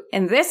you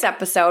in this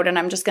episode, and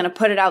I'm just going to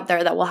put it out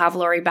there that we'll have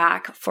Lori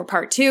back for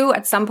part 2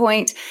 at some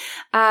point.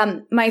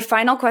 My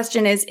final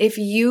question is, if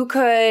you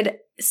could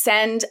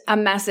send a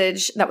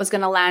message that was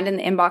going to land in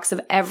the inbox of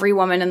every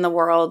woman in the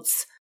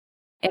world's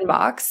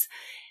inbox,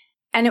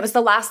 and it was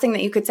the last thing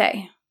that you could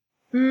say,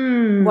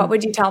 what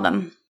would you tell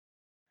them?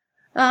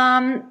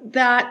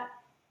 That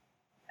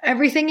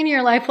everything in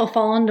your life will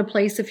fall into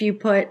place if you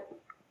put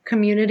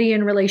community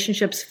and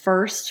relationships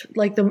first,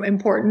 like the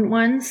important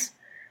ones.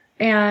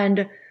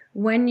 And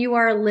when you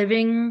are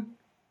living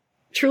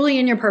truly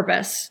in your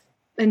purpose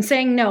and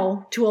saying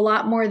no to a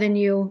lot more than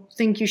you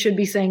think you should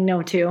be saying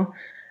no to,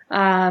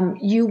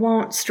 you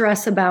won't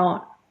stress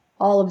about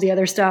all of the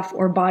other stuff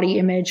or body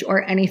image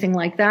or anything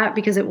like that,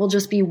 because it will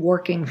just be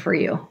working for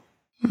you.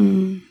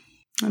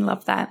 I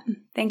love that.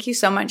 Thank you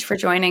so much for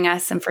joining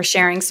us and for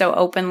sharing so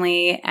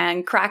openly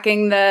and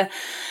cracking the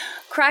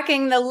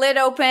lid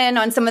open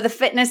on some of the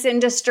fitness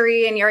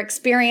industry and your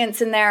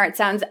experience in there. It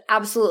sounds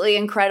absolutely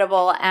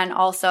incredible. And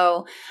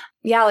also,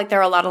 like there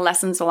are a lot of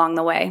lessons along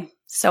the way.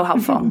 So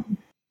helpful.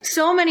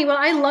 So many. Well,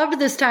 I loved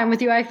this time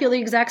with you. I feel the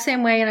exact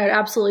same way, and I'd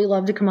absolutely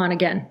love to come on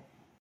again.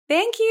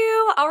 Thank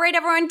you. All right,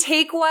 everyone,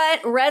 take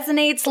what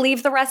resonates,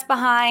 leave the rest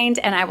behind,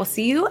 and I will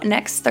see you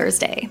next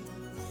Thursday.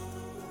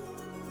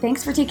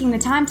 Thanks for taking the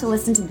time to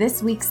listen to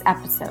this week's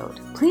episode.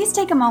 Please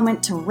take a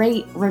moment to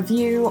rate,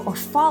 review, or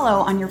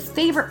follow on your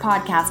favorite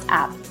podcast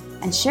app,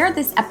 and share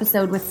this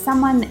episode with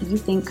someone that you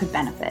think could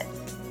benefit.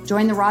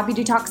 Join the Raw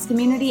Beauty Talks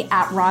community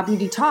at Raw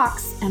Beauty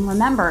Talks, and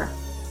remember,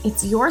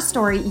 it's your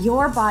story,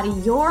 your body,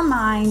 your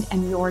mind,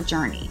 and your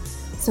journey.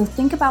 So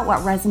think about what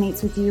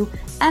resonates with you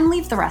and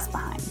leave the rest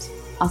behind.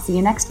 I'll see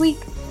you next week.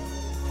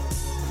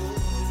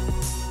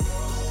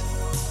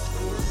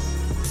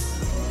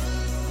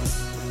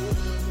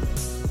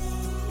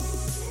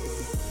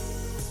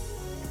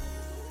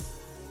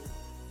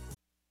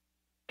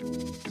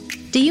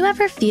 Do you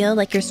ever feel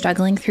like you're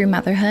struggling through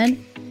motherhood?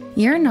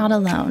 You're not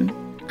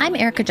alone. I'm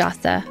Erica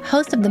Jossa,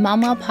 host of the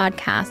MomWell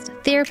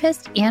podcast,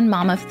 therapist, and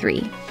mom of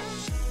 3.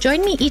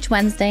 Join me each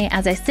Wednesday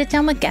as I sit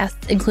down with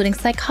guests, including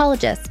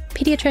psychologists,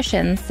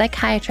 pediatricians,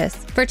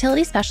 psychiatrists,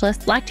 fertility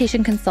specialists,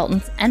 lactation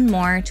consultants, and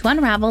more to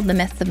unravel the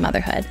myths of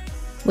motherhood.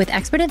 With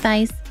expert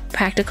advice,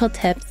 practical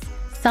tips,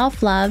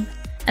 self-love,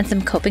 and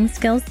some coping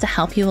skills to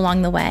help you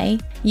along the way,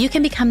 you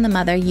can become the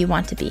mother you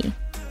want to be.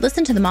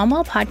 Listen to the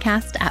MomWell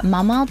podcast at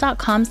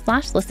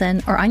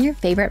momwell.com/listen or on your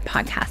favorite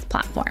podcast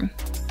platform.